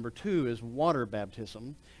 Baptism number 2 is water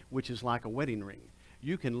baptism, which is like a wedding ring.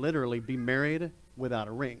 You can literally be married without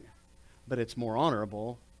a ring, but it's more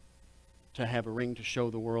honorable to have a ring to show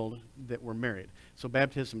the world that we're married. So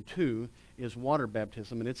baptism 2 is water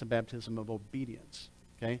baptism, and it's a baptism of obedience.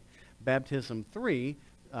 Okay? Baptism 3,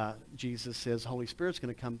 Jesus says Holy Spirit's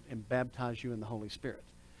going to come and baptize you in the Holy Spirit.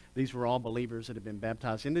 These were all believers that had been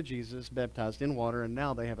baptized into Jesus, baptized in water, and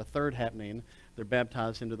now they have a third happening. They're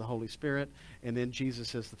baptized into the Holy Spirit. And then Jesus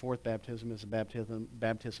says the 4th baptism is a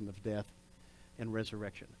baptism of death and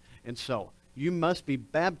resurrection. And so you must be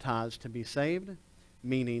baptized to be saved,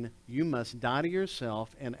 meaning you must die to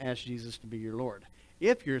yourself and ask Jesus to be your Lord.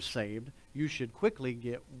 If you're saved, you should quickly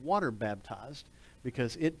get water baptized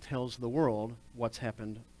because it tells the world what's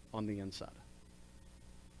happened on the inside.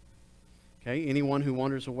 Okay, anyone who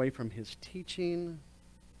wanders away from his teaching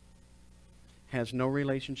has no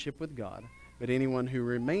relationship with God, but anyone who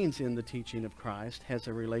remains in the teaching of Christ has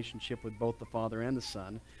a relationship with both the Father and the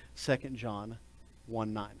Son, 2 John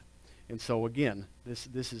 1:9. And so again, this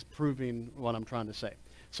is proving what I'm trying to say.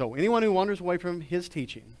 So anyone who wanders away from his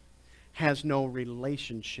teaching has no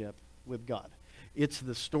relationship with God. It's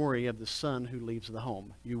the story of the son who leaves the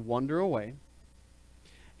home. You wander away,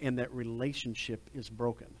 and that relationship is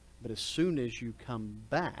broken. But as soon as you come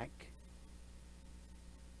back,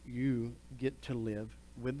 you get to live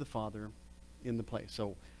with the Father in the place.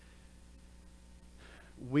 So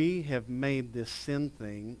we have made this sin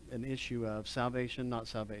thing an issue of salvation, not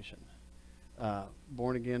salvation.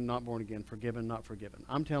 Born again, not born again. Forgiven, not forgiven.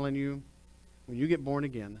 I'm telling you, when you get born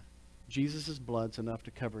again, Jesus' blood's enough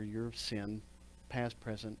to cover your sin, past,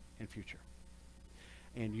 present, and future.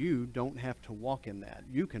 And you don't have to walk in that.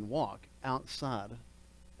 You can walk outside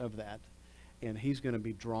of that, and he's going to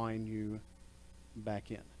be drawing you back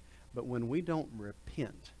in. But when we don't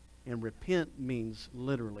repent, and repent means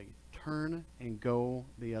literally turn and go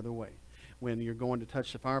the other way. When you're going to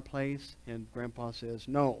touch the fireplace and Grandpa says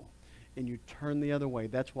no, and you turn the other way,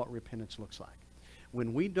 that's what repentance looks like.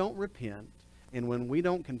 When we don't repent and when we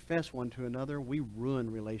don't confess one to another, we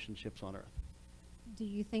ruin relationships on earth. Do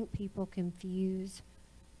you think people confuse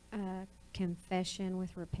confession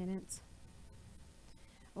with repentance?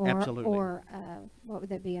 Or, Absolutely. Or what would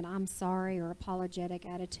that be, an I'm sorry or apologetic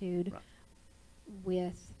attitude Right.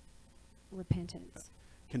 with repentance?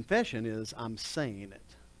 Confession is I'm saying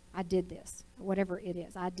it. I did this. Whatever it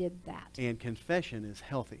is, I did that. And confession is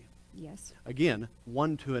healthy. Yes. Again,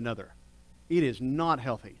 one to another. It is not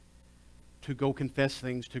healthy to go confess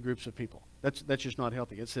things to groups of people. That's just not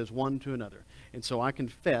healthy. It says one to another. And so I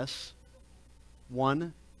confess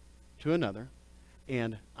one to another,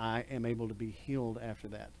 and I am able to be healed after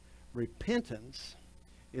that. Repentance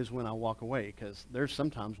is when I walk away, because there's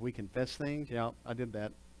sometimes we confess things. Yeah, I did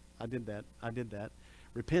that. I did that. I did that.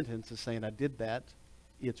 Repentance is saying I did that.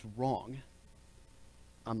 It's wrong.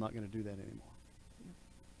 I'm not going to do that anymore.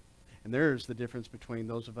 And there's the difference between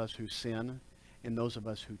those of us who sin and those of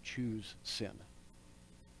us who choose sin.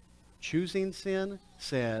 Choosing sin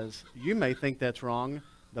says, you may think that's wrong,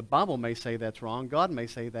 the Bible may say that's wrong, God may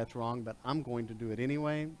say that's wrong, but I'm going to do it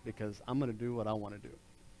anyway because I'm going to do what I want to do.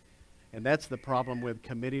 And that's the problem with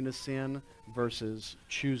committing a sin versus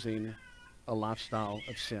choosing a lifestyle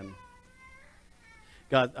of sin.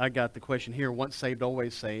 I got the question here, once saved,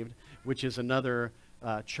 always saved, which is another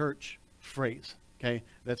church phrase, okay?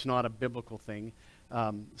 That's not a biblical thing.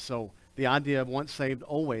 So the idea of once saved,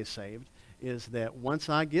 always saved is that once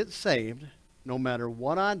I get saved, no matter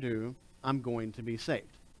what I do, I'm going to be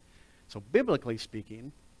saved. So biblically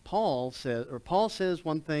speaking, Paul says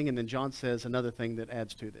one thing, and then John says another thing that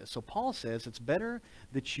adds to this. So Paul says it's better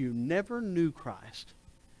that you never knew Christ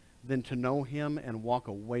than to know him and walk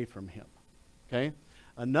away from him. Okay?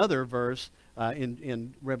 Another verse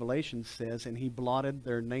in Revelation says, and he blotted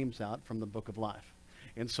their names out from the book of life.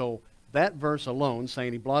 And so that verse alone,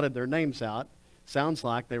 saying he blotted their names out, sounds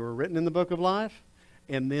like they were written in the book of life,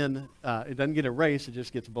 and then it doesn't get erased, it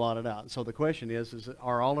just gets blotted out. So the question is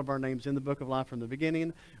are all of our names in the book of life from the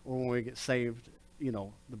beginning, or when we get saved,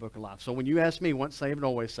 the book of life? So when you ask me, once saved,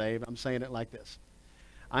 always saved, I'm saying it like this.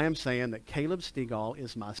 I am saying that Caleb Stegall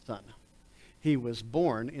is my son. He was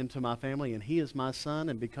born into my family, and he is my son,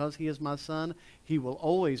 and because he is my son, he will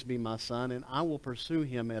always be my son, and I will pursue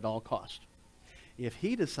him at all cost. If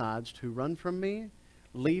he decides to run from me,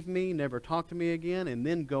 leave me, never talk to me again, and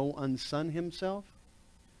then go unson himself,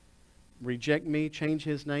 reject me, change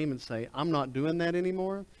his name, and say, I'm not doing that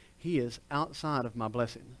anymore, he is outside of my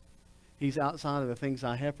blessing. He's outside of the things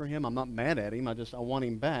I have for him. I'm not mad at him. I want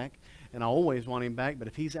him back, and I always want him back. But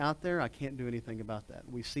if he's out there, I can't do anything about that.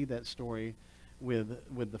 We see that story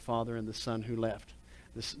with the father and the son who left.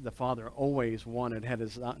 The father always had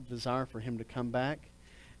his desire for him to come back,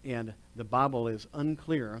 and the Bible is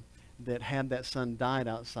unclear that had that son died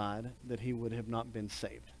outside, that he would have not been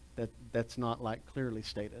saved. That's not like clearly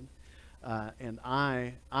stated. And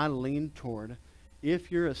I lean toward,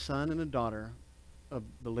 if you're a son and a daughter of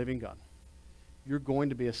the living God, you're going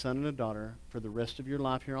to be a son and a daughter for the rest of your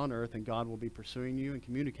life here on earth, and God will be pursuing you and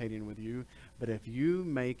communicating with you. But if you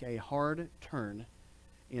make a hard turn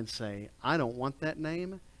and say, I don't want that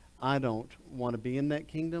name, I don't want to be in that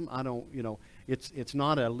kingdom, it's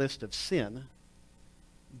not a list of sin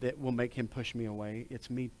that will make him push me away. It's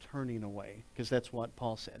me turning away, because that's what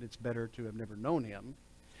Paul said. It's better to have never known him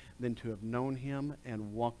than to have known him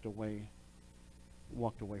and walked away from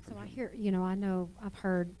him. So I hear, I know I've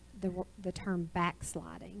heard the term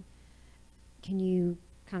backsliding. Can you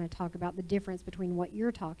kind of talk about the difference between what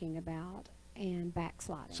you're talking about and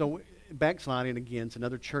backsliding? So backsliding, again, is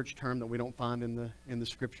another church term that we don't find in the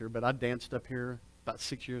scripture, but I danced up here about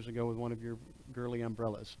 6 years ago with one of your girly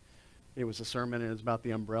umbrellas. It was a sermon, and it's about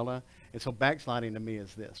the umbrella. And so backsliding to me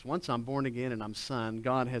is this. Once I'm born again and I'm son,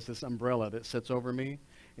 God has this umbrella that sits over me,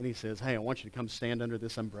 and he says, hey, I want you to come stand under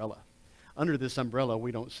this umbrella. Under this umbrella,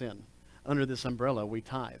 we don't sin. Under this umbrella, we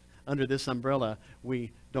tithe. Under this umbrella,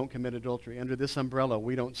 we don't commit adultery. Under this umbrella,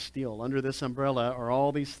 we don't steal. Under this umbrella are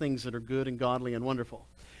all these things that are good and godly and wonderful.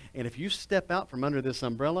 And if you step out from under this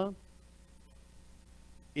umbrella,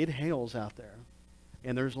 it hails out there.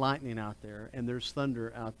 And there's lightning out there. And there's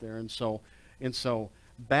thunder out there. And so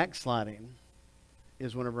backsliding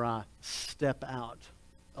is whenever I step out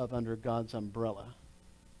of under God's umbrella.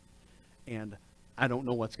 And I don't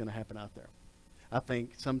know what's going to happen out there. I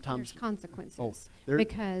think sometimes... There's consequences.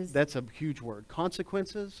 Because that's a huge word.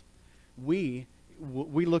 Consequences, we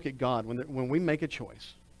look at God when we make a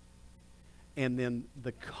choice, and then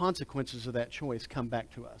the consequences of that choice come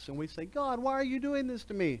back to us. And we say, God, why are you doing this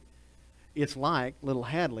to me? It's like little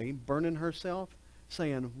Hadley burning herself,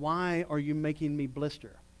 saying, why are you making me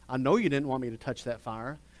blister? I know you didn't want me to touch that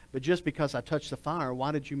fire, but just because I touched the fire,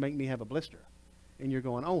 why did you make me have a blister? And you're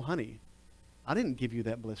going, oh, honey, I didn't give you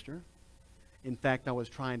that blister. In fact, I was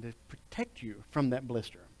trying to protect you from that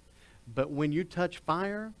blister. But when you touch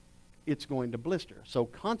fire, it's going to blister. So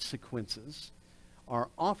consequences are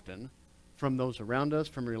often from those around us,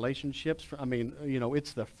 from relationships.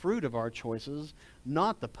 It's the fruit of our choices,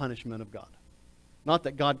 not the punishment of God. Not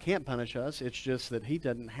that God can't punish us. It's just that he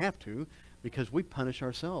doesn't have to, because we punish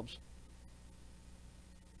ourselves.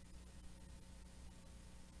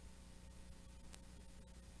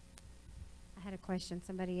 I had a question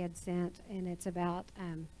somebody had sent, and it's about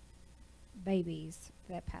babies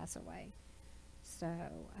that pass away. So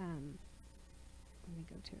let me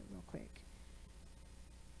go to it real quick.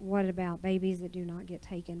 What about babies that do not get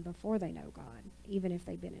taken before they know God, even if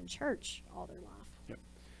they've been in church all their life? Yep.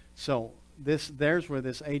 So there's where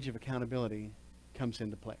this age of accountability comes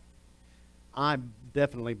into play. I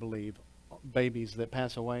definitely believe babies that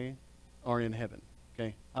pass away are in heaven.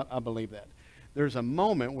 Okay, I believe that. There's a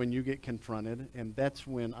moment when you get confronted, and that's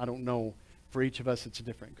when, I don't know, for each of us it's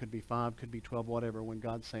different. Could be 5, could be 12, whatever, when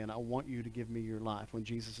God's saying, I want you to give me your life. When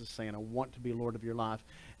Jesus is saying, I want to be Lord of your life.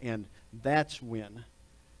 And that's when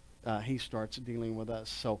he starts dealing with us.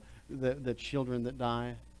 So the children that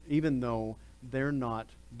die, even though they're not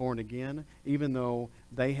born again, even though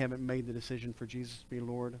they haven't made the decision for Jesus to be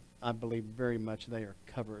Lord, I believe very much they are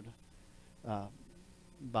covered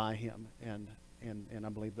by him. And I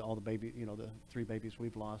believe that all the baby, the 3 babies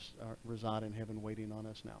we've lost reside in heaven waiting on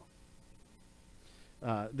us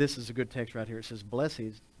now. This is a good text right here. It says,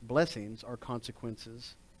 blessings are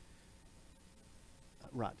consequences.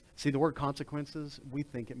 Right. See, the word consequences, we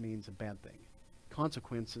think it means a bad thing.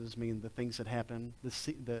 Consequences mean the things that happen, the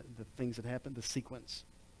things that happen, the sequence.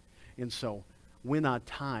 And so, when I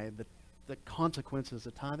tithe, the consequences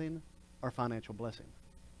of tithing are financial blessing.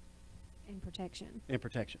 And protection. And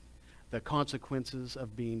protection. The consequences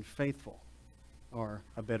of being faithful are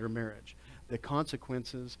a better marriage. The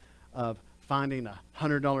consequences of finding a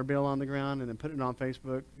 $100 bill on the ground and then putting it on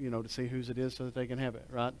Facebook, to see whose it is so that they can have it,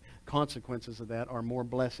 right? Consequences of that are more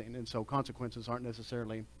blessing. And so consequences aren't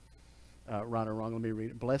necessarily right or wrong. Let me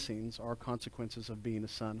read it. Blessings are consequences of being a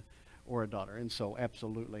son or a daughter. And so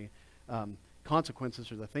absolutely,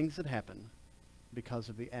 consequences are the things that happen because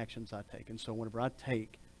of the actions I take. And so whenever I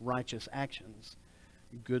take righteous actions,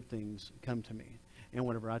 good things come to me. And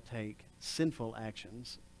whenever I take sinful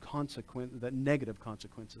actions, the negative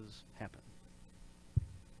consequences happen.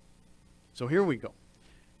 So here we go.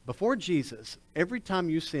 Before Jesus, every time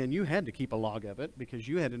you sin, you had to keep a log of it because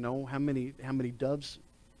you had to know how many doves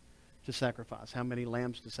to sacrifice, how many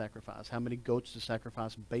lambs to sacrifice, how many goats to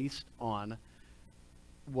sacrifice based on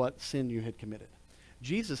what sin you had committed.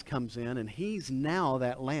 Jesus comes in and he's now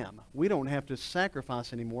that lamb. We don't have to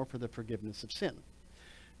sacrifice anymore for the forgiveness of sin.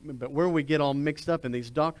 But where we get all mixed up in these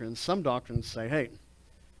doctrines, some doctrines say, hey,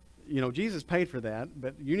 Jesus paid for that,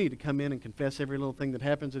 but you need to come in and confess every little thing that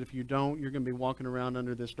happens, and if you don't, you're going to be walking around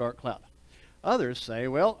under this dark cloud. Others say,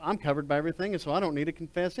 well, I'm covered by everything, and so I don't need to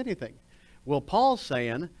confess anything. Well, Paul's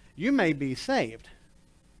saying, you may be saved.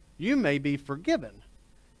 You may be forgiven,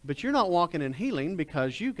 but you're not walking in healing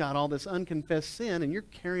because you got all this unconfessed sin, and you're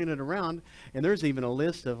carrying it around, and there's even a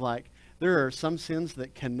list of there are some sins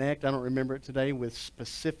that connect, I don't remember it today, with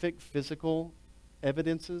specific physical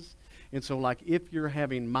evidences. And so if you're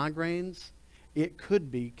having migraines, it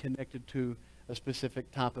could be connected to a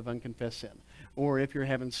specific type of unconfessed sin. Or if you're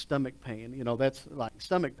having stomach pain, that's like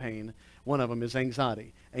stomach pain. One of them is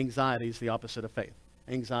anxiety. Anxiety is the opposite of faith.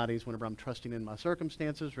 Anxiety is whenever I'm trusting in my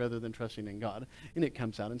circumstances rather than trusting in God. And it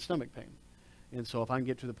comes out in stomach pain. And so if I can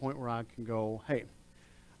get to the point where I can go, hey,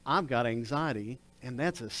 I've got anxiety, and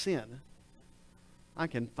that's a sin, I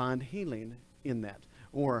can find healing in that.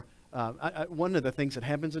 Or one of the things that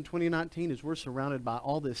happens in 2019 is we're surrounded by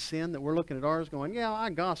all this sin that we're looking at ours going, yeah, I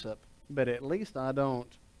gossip, but at least I don't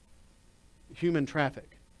human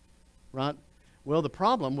traffic, right? Well, the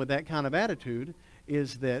problem with that kind of attitude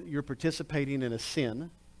is that you're participating in a sin,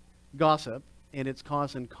 gossip, and it's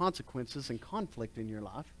causing consequences and conflict in your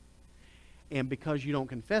life. And because you don't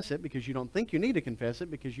confess it, because you don't think you need to confess it,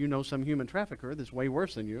 because you know some human trafficker that's way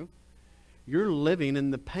worse than you, you're living in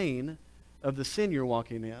the pain of the sin you're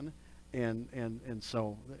walking in, and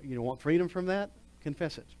so want freedom from that?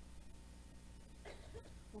 Confess it.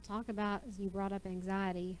 We'll talk about, as you brought up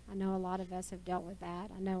anxiety, I know a lot of us have dealt with that.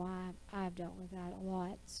 I know I've dealt with that a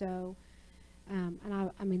lot. So,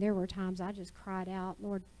 and I mean, there were times I just cried out,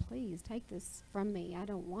 Lord, please take this from me. I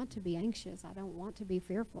don't want to be anxious. I don't want to be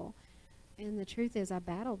fearful. And the truth is I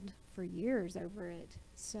battled for years over it.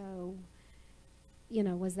 So,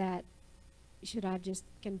 was that, should I have just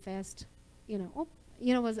confessed,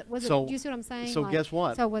 was it, So- do you see what I'm saying? so guess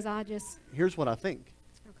what? So was I just, Here's what I think.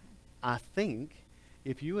 okay. I think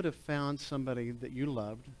if you would have found somebody that you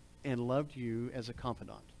loved and loved you as a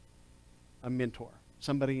confidant, a mentor,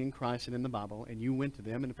 somebody in Christ and in the Bible, and you went to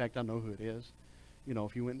them, and in fact I know who it is,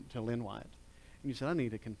 if you went to Lynn Wyatt, and you said, I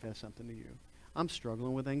need to confess something to you. I'm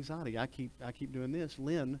struggling with anxiety. I keep doing this.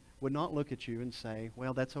 Lynn would not look at you and say,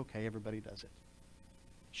 well, that's okay, everybody does it.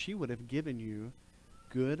 She would have given you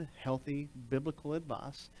good, healthy, biblical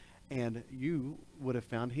advice, and you would have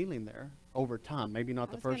found healing there over time. Maybe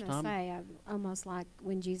not the first time. I was going to say, almost like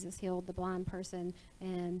when Jesus healed the blind person,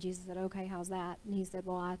 and Jesus said, okay, how's that? And he said,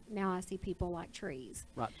 well, now I see people like trees.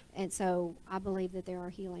 Right. And so I believe that there are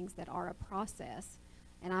healings that are a process,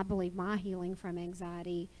 and I believe my healing from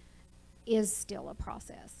anxiety is still a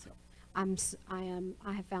process. I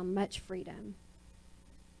have found much freedom,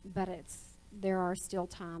 but there are still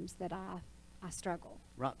times that I struggle.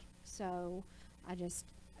 Right. So I just,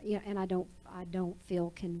 and I don't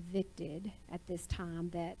feel convicted at this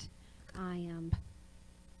time that I am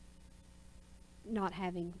not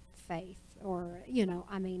having faith, or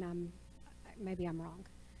maybe I'm wrong.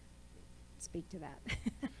 Speak to that.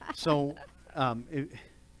 So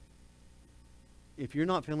if you're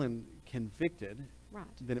not feeling convicted, Right.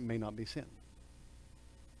 then it may not be sin.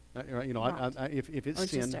 You know, Right. if it's Or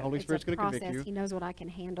it's sin, just the Holy it's a Spirit's going to convict process. you. He knows what I can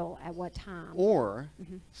handle at what time. Or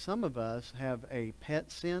Mhm. some of us have a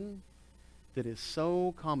pet sin that is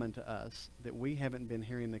so common to us that we haven't been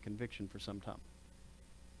hearing the conviction for some time.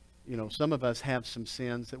 You know, some of us have some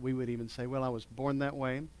sins that we would even say, well, I was born that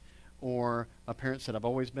way, or a parent said, I've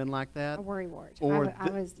always been like that, A worrywart. or I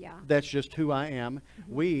was, yeah. that's just who I am.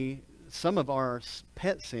 Mhm. Some of our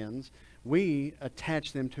pet sins, we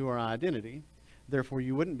attach them to our identity. Therefore,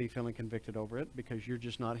 you wouldn't be feeling convicted over it because you're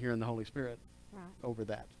just not hearing the Holy Spirit Right. over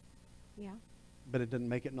that. Yeah. But it doesn't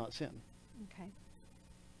make it not sin. Okay.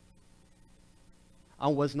 I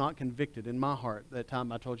was not convicted in my heart that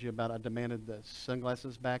time I told you about. I demanded the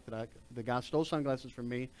sunglasses back. The guy stole sunglasses from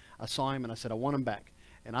me. I saw him and I said, I want them back.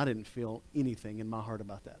 And I didn't feel anything in my heart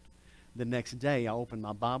about that. The next day, I opened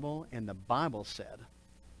my Bible, and the Bible said,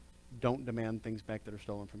 don't demand things back that are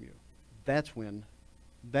stolen from you. That's when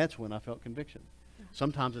I felt conviction. Yeah.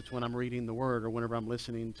 Sometimes it's when I'm reading the Word or whenever I'm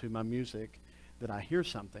listening to my music that I hear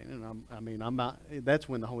something, and that's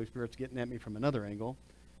when the Holy Spirit's getting at me from another angle,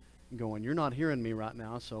 going, you're not hearing me right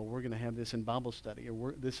now, so we're going to have this in Bible study,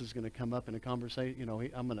 or this is going to come up in a conversation. You know,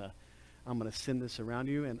 I'm going to send this around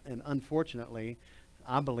you, and unfortunately,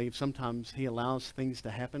 I believe sometimes He allows things to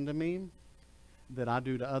happen to me that I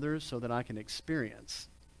do to others so that I can experience.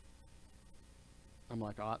 I'm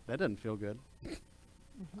like, oh, that doesn't feel good.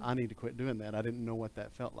 Mm-hmm. I need to quit doing that. I didn't know what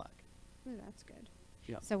that felt like. Ooh, that's good.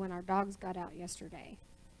 Yeah. So when our dogs got out yesterday,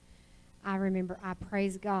 I remember I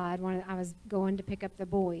praised God when I was going to pick up the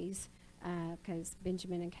boys because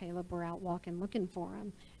Benjamin and Caleb were out walking looking for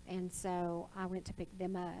them. And so I went to pick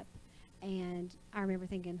them up. And I remember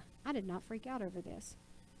thinking, I did not freak out over this.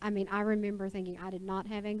 I mean, I remember thinking I did not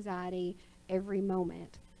have anxiety every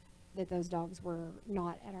moment that those dogs were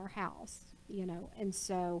not at our house, you know. And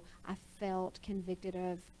so I felt convicted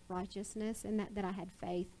of righteousness and that I had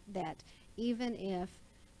faith that even if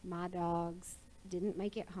my dogs didn't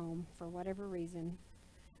make it home for whatever reason,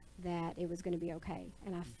 that it was going to be okay.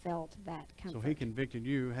 And I felt that comfort. So He convicted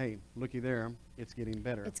you, hey, looky there, it's getting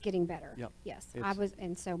better. It's getting better. Yep. Yes. It's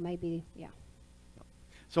And so maybe, yeah.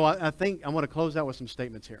 So I think I want to close out with some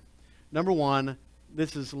statements here. Number one,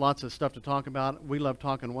 this is lots of stuff to talk about. We love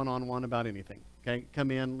talking one-on-one about anything. Okay,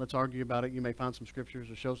 come in, let's argue about it. You may find some scriptures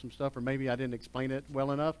or show some stuff, or maybe I didn't explain it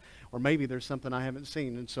well enough, or maybe there's something I haven't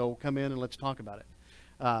seen, and so come in and let's talk about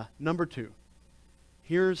it. Number two,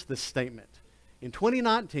 here's the statement. In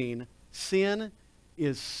 2019, sin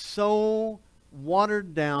is so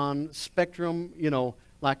watered down spectrum, you know,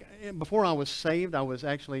 like before I was saved, I was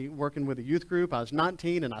actually working with a youth group. I was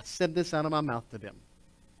 19, and I said this out of my mouth to them.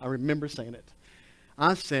 I remember saying it.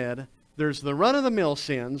 I said, there's the run-of-the-mill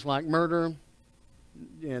sins like murder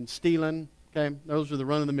and stealing, okay? Those are the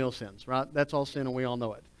run-of-the-mill sins, right? That's all sin, and we all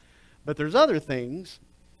know it. But there's other things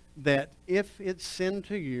that if it's sin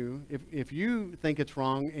to you, if you think it's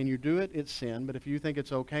wrong and you do it, it's sin. But if you think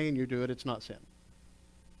it's okay and you do it, it's not sin.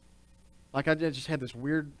 Like I just had this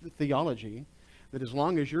weird theology that as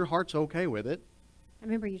long as your heart's okay with it. I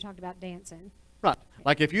remember you talked about dancing. Right.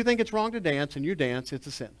 Like if you think it's wrong to dance and you dance, it's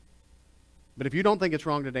a sin. But if you don't think it's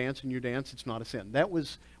wrong to dance and you dance, it's not a sin. That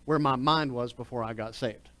was where my mind was before I got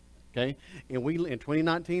saved. Okay? And in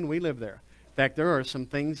 2019, we live there. In fact, there are some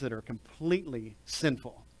things that are completely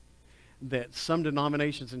sinful that some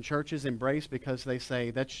denominations and churches embrace because they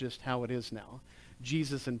say that's just how it is now.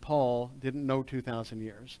 Jesus and Paul didn't know 2,000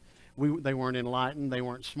 years. They weren't enlightened. They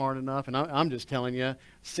weren't smart enough. And I'm just telling you,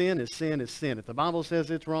 sin is sin is sin. If the Bible says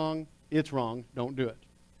it's wrong, it's wrong. Don't do it.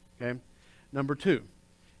 Okay? Number two,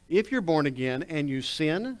 if you're born again and you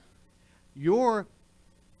sin, your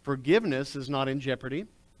forgiveness is not in jeopardy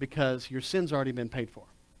because your sin's already been paid for.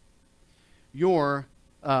 Your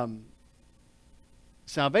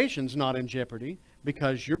salvation's not in jeopardy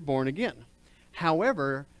because you're born again.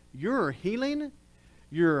 However, your healing,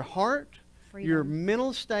 your heart, Freedom. Your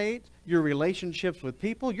mental state, your relationships with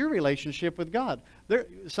people, your relationship with God.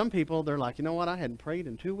 Some people, they're like, you know what, I hadn't prayed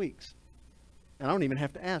in 2 weeks. And I don't even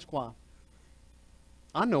have to ask why.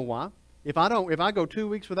 I know why. If I go 2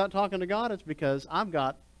 weeks without talking to God, it's because I've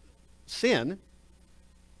got sin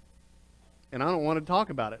and I don't want to talk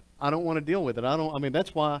about it. I don't want to deal with it.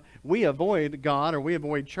 That's why we avoid God or we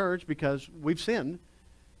avoid church, because we've sinned.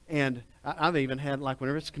 And I've even had, like,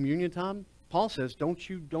 whenever it's communion time, Paul says, don't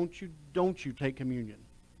you take communion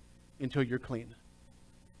until you're clean.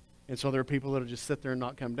 And so there are people that'll just sit there and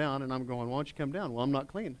not come down, and I'm going, why don't you come down? Well, I'm not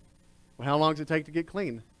clean. Well, how long does it take to get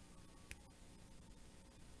clean?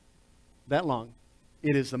 That long.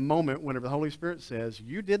 It is the moment whenever the Holy Spirit says,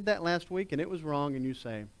 you did that last week and it was wrong, and you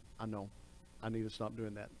say, I know. I need to stop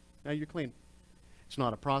doing that. Now you're clean. It's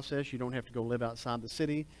not a process. You don't have to go live outside the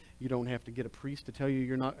city. You don't have to get a priest to tell you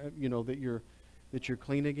you're not, that you're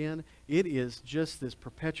clean again. It is just this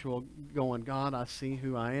perpetual going, God, I see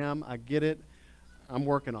who I am. I get it. I'm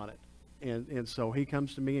working on it. And so he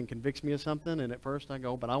comes to me and convicts me of something, and at first I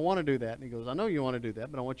go, but I want to do that. And he goes, I know you want to do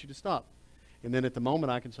that, but I want you to stop. And then at the moment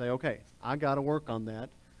I can say, okay, I got to work on that.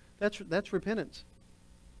 That's repentance.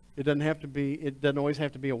 It doesn't always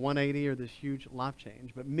have to be a 180 or this huge life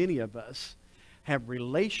change, but many of us have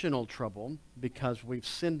relational trouble because we've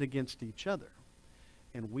sinned against each other,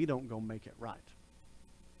 and we don't go make it right.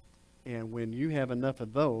 And when you have enough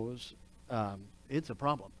of those, it's a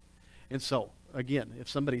problem. And so, again, if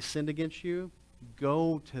somebody sinned against you,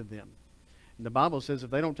 go to them. And the Bible says if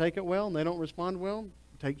they don't take it well and they don't respond well,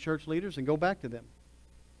 take church leaders and go back to them.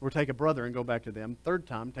 Or take a brother and go back to them. Third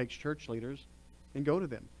time, takes church leaders and go to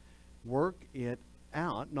them. Work it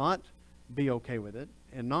out, not be okay with it,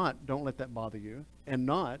 and not don't let that bother you, and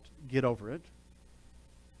not get over it.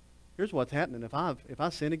 Here's what's happening. If I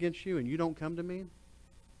sin against you and you don't come to me,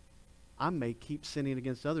 I may keep sinning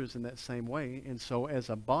against others in that same way. And so as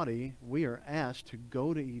a body, we are asked to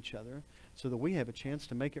go to each other so that we have a chance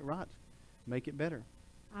to make it right, make it better.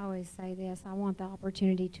 I always say this, I want the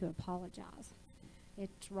opportunity to apologize.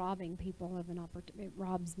 It's robbing people of an opportunity. It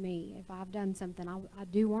robs me. If I've done something I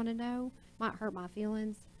do want to know, might hurt my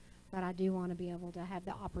feelings, but I do want to be able to have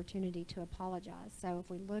the opportunity to apologize. So if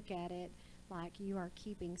we look at it like you are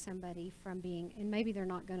keeping somebody from being, and maybe they're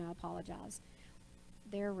not going to apologize,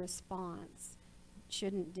 their response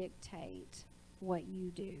shouldn't dictate what you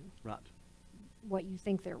do. Right. What you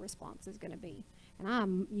think their response is going to be. And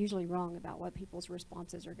I'm usually wrong about what people's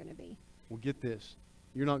responses are going to be. Well, get this.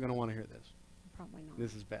 You're not going to want to hear this. Probably not.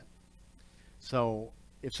 This is bad. So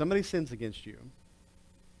if somebody sins against you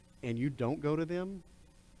and you don't go to them,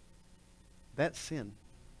 that's sin.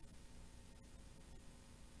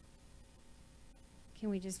 Can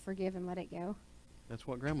we just forgive and let it go? That's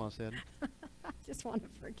what Grandma said. I just want to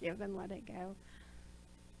forgive and let it go.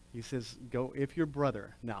 He says, go, if your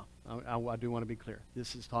brother, now, I do want to be clear.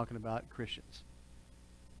 This is talking about Christians.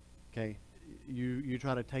 Okay? You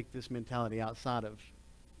try to take this mentality outside of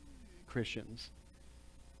Christians,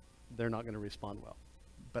 they're not going to respond well.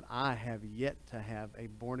 But I have yet to have a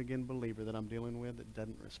born-again believer that I'm dealing with that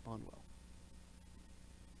doesn't respond well.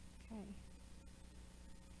 Okay.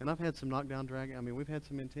 And I've had some knockdown, drag. I mean, we've had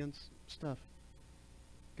some intense stuff.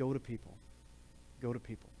 Go to people. Go to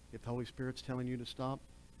people. If the Holy Spirit's telling you to stop,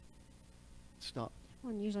 stop.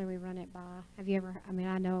 Well, and usually we run it by, have you ever, I mean,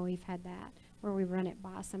 I know we've had that, where we run it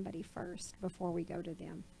by somebody first before we go to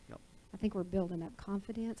them. Yep. I think we're building up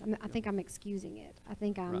confidence. I think I'm excusing it. I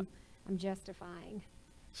think Right. I'm justifying.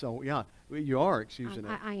 So, yeah, you are excusing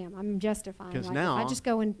it. I am. I'm justifying. 'Cause Like, now- if I just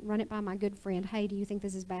go and run it by my good friend, hey, do you think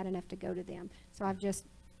this is bad enough to go to them? So I've just,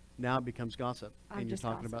 Now it becomes gossip, I've and you're just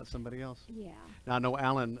talking gossiped. about somebody else. yeah. Now, I know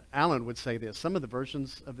Alan would say this. Some of the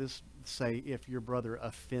versions of this say, if your brother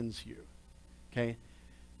offends you. Okay?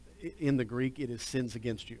 In the Greek, it is sins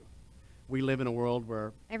against you. We live in a world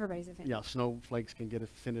where, Everybody's offended. yeah, snowflakes can get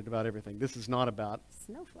offended about everything. This is not about,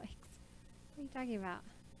 Snowflakes. What are you talking about?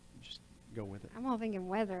 just go with it. I'm all thinking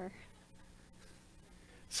weather.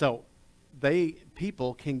 So,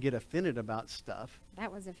 people can get offended about stuff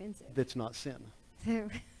That was offensive. that's not sin. So,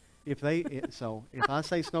 If I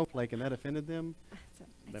say snowflake and that offended them,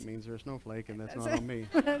 that means they're a snowflake and that's not on me.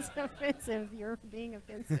 That's offensive. You're being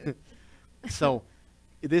offensive. So,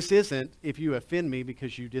 this isn't if you offend me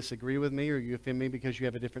because you disagree with me or you offend me because you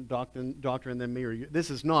have a different doctrine than me.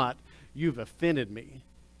 This is not you've offended me.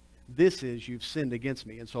 This is you've sinned against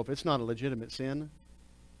me. And so if it's not a legitimate sin,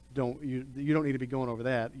 you don't need to be going over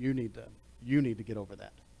that. You need to get over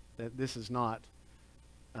that. That this is not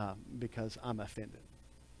because I'm offended.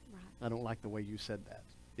 Right. I don't like the way you said that.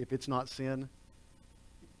 If it's not sin,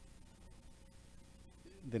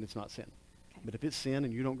 then it's not sin. Okay. But if it's sin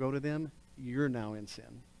and you don't go to them, you're now in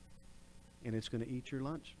sin. And it's going to eat your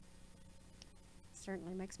lunch.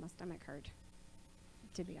 Certainly makes my stomach hurt,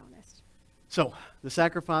 to be honest. So, the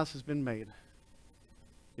sacrifice has been made.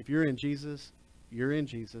 If you're in Jesus, you're in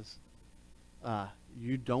Jesus.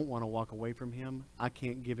 You don't want to walk away from him. I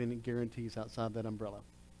can't give any guarantees outside that umbrella.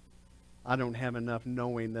 I don't have enough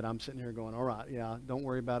knowing that I'm sitting here going, all right, yeah, don't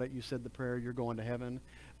worry about it. You said the prayer, you're going to heaven.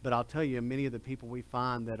 But I'll tell you, many of the people we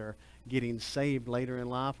find that are getting saved later in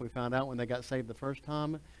life, we found out when they got saved the first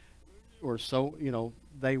time, or so,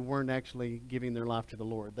 they weren't actually giving their life to the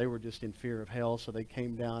Lord. They were just in fear of hell, so they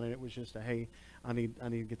came down and it was just hey, I need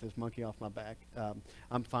to get this monkey off my back.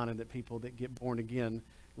 I'm finding that people that get born again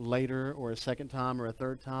later or a second time or a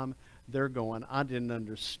third time, they're going, I didn't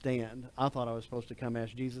understand. I thought I was supposed to come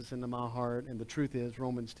ask Jesus into my heart. And the truth is,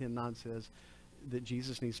 Romans 10:9 says that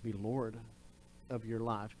Jesus needs to be Lord of your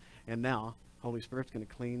life. And now, Holy Spirit's going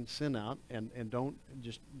to clean sin out. And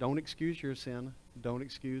don't excuse your sin. Don't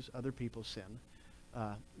excuse other people's sin.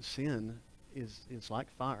 Sin is like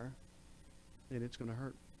fire, and it's going to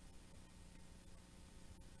hurt.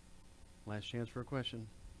 Last chance for a question.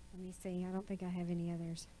 Let me see. I don't think I have any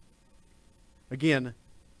others. Again,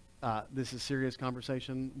 this is serious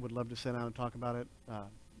conversation. Would love to sit down and talk about it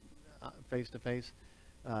face to face.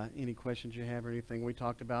 Any questions you have or anything we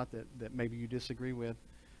talked about that maybe you disagree with.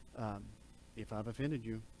 If I've offended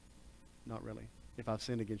you, not really. If I've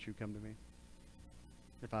sinned against you, come to me.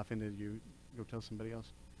 If I offended you, go tell somebody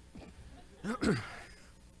else. I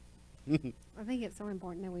think it's so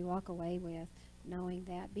important that we walk away with knowing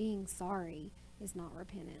that being sorry is not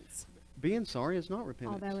repentance. Being sorry is not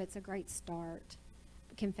repentance. Although it's a great start.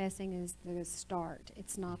 Confessing is the start.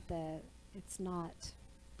 It's not.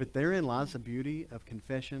 But therein lies the beauty of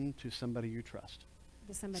confession to somebody you trust.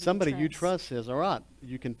 Somebody you trust says, all right,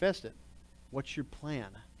 you confessed it. What's your plan?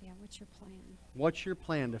 Yeah, what's your plan? What's your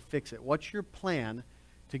plan to fix it? What's your plan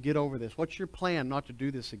to get over this? What's your plan not to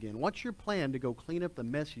do this again? What's your plan to go clean up the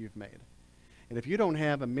mess you've made? And if you don't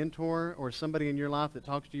have a mentor or somebody in your life that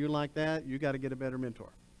talks to you like that, you got to get a better mentor.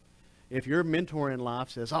 If your mentor in life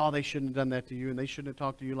says, oh, they shouldn't have done that to you, and they shouldn't have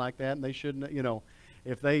talked to you like that, and they shouldn't,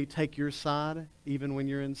 if they take your side, even when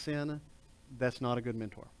you're in sin, that's not a good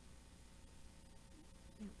mentor.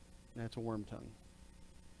 Yeah. That's a worm tongue.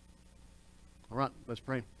 All right, let's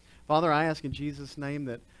pray. Father, I ask in Jesus' name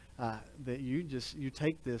that you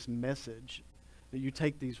take this message, that you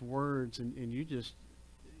take these words, and you just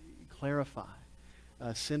clarify.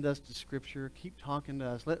 Send us to Scripture. Keep talking to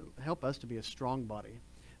us. Help us to be a strong body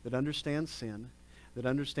that understands sin, that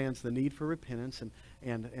understands the need for repentance,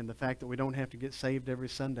 and the fact that we don't have to get saved every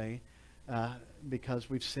Sunday because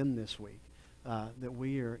we've sinned this week. That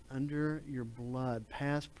we are under your blood,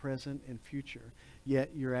 past, present, and future.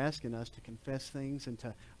 Yet you're asking us to confess things and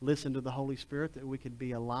to listen to the Holy Spirit, that we could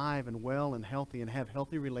be alive and well and healthy and have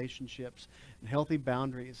healthy relationships and healthy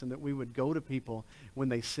boundaries, and that we would go to people when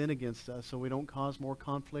they sin against us so we don't cause more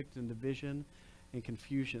conflict and division and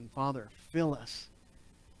confusion. Father, fill us,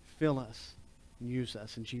 and use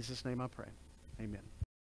us. In Jesus' name I pray. Amen.